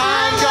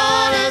 I'm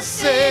gonna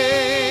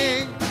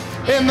sing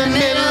in the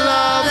middle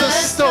of the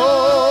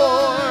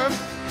storm.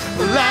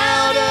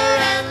 Louder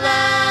and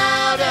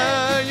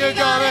louder, you're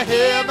gonna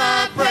hear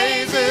my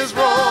praises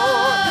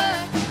roar.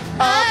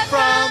 Up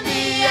from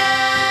the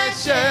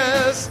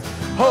ashes,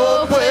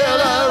 hope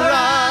will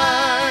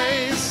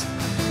arise.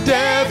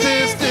 Death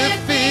is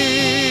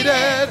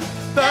defeated,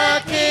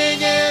 the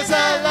King is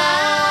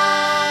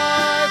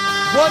alive.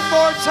 One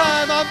more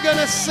time, I'm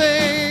gonna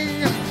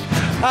sing.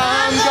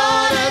 I'm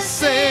gonna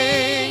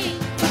sing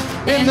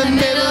in the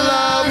middle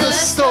of the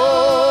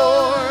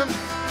storm.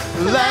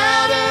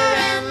 Louder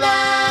and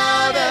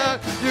louder,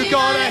 you're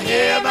gonna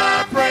hear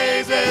my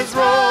praises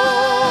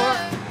roar.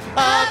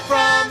 Up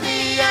from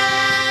the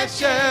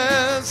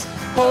ashes,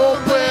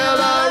 hope will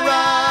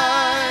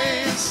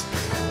arise.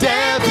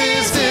 Death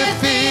is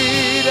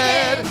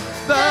defeated,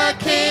 the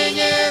King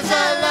is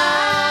alive.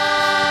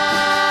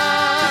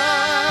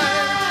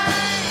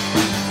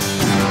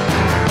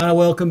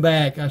 Welcome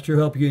back. I sure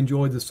hope you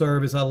enjoyed the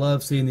service. I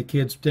love seeing the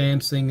kids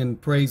dancing and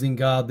praising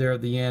God there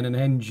at the end and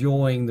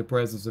enjoying the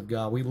presence of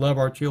God. We love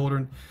our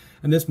children,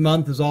 and this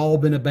month has all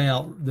been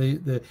about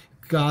the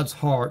God's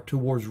heart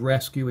towards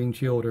rescuing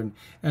children.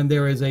 And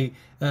there is a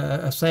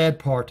sad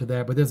part to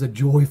that, but there's a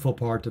joyful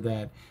part to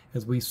that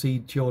as we see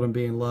children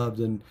being loved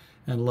and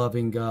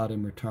loving God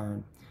in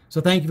return. So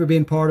thank you for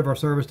being part of our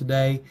service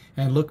today,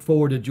 and look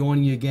forward to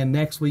joining you again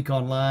next week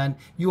online.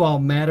 You all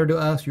matter to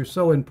us. You're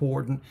so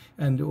important,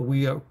 and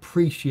we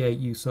appreciate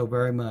you so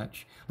very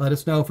much. Let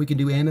us know if we can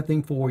do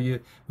anything for you.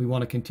 We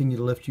want to continue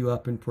to lift you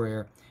up in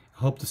prayer. I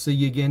hope to see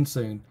you again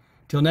soon.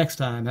 Till next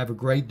time, have a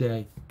great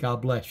day.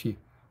 God bless you.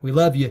 We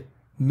love you.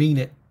 Mean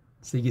it.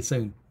 See you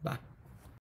soon. Bye.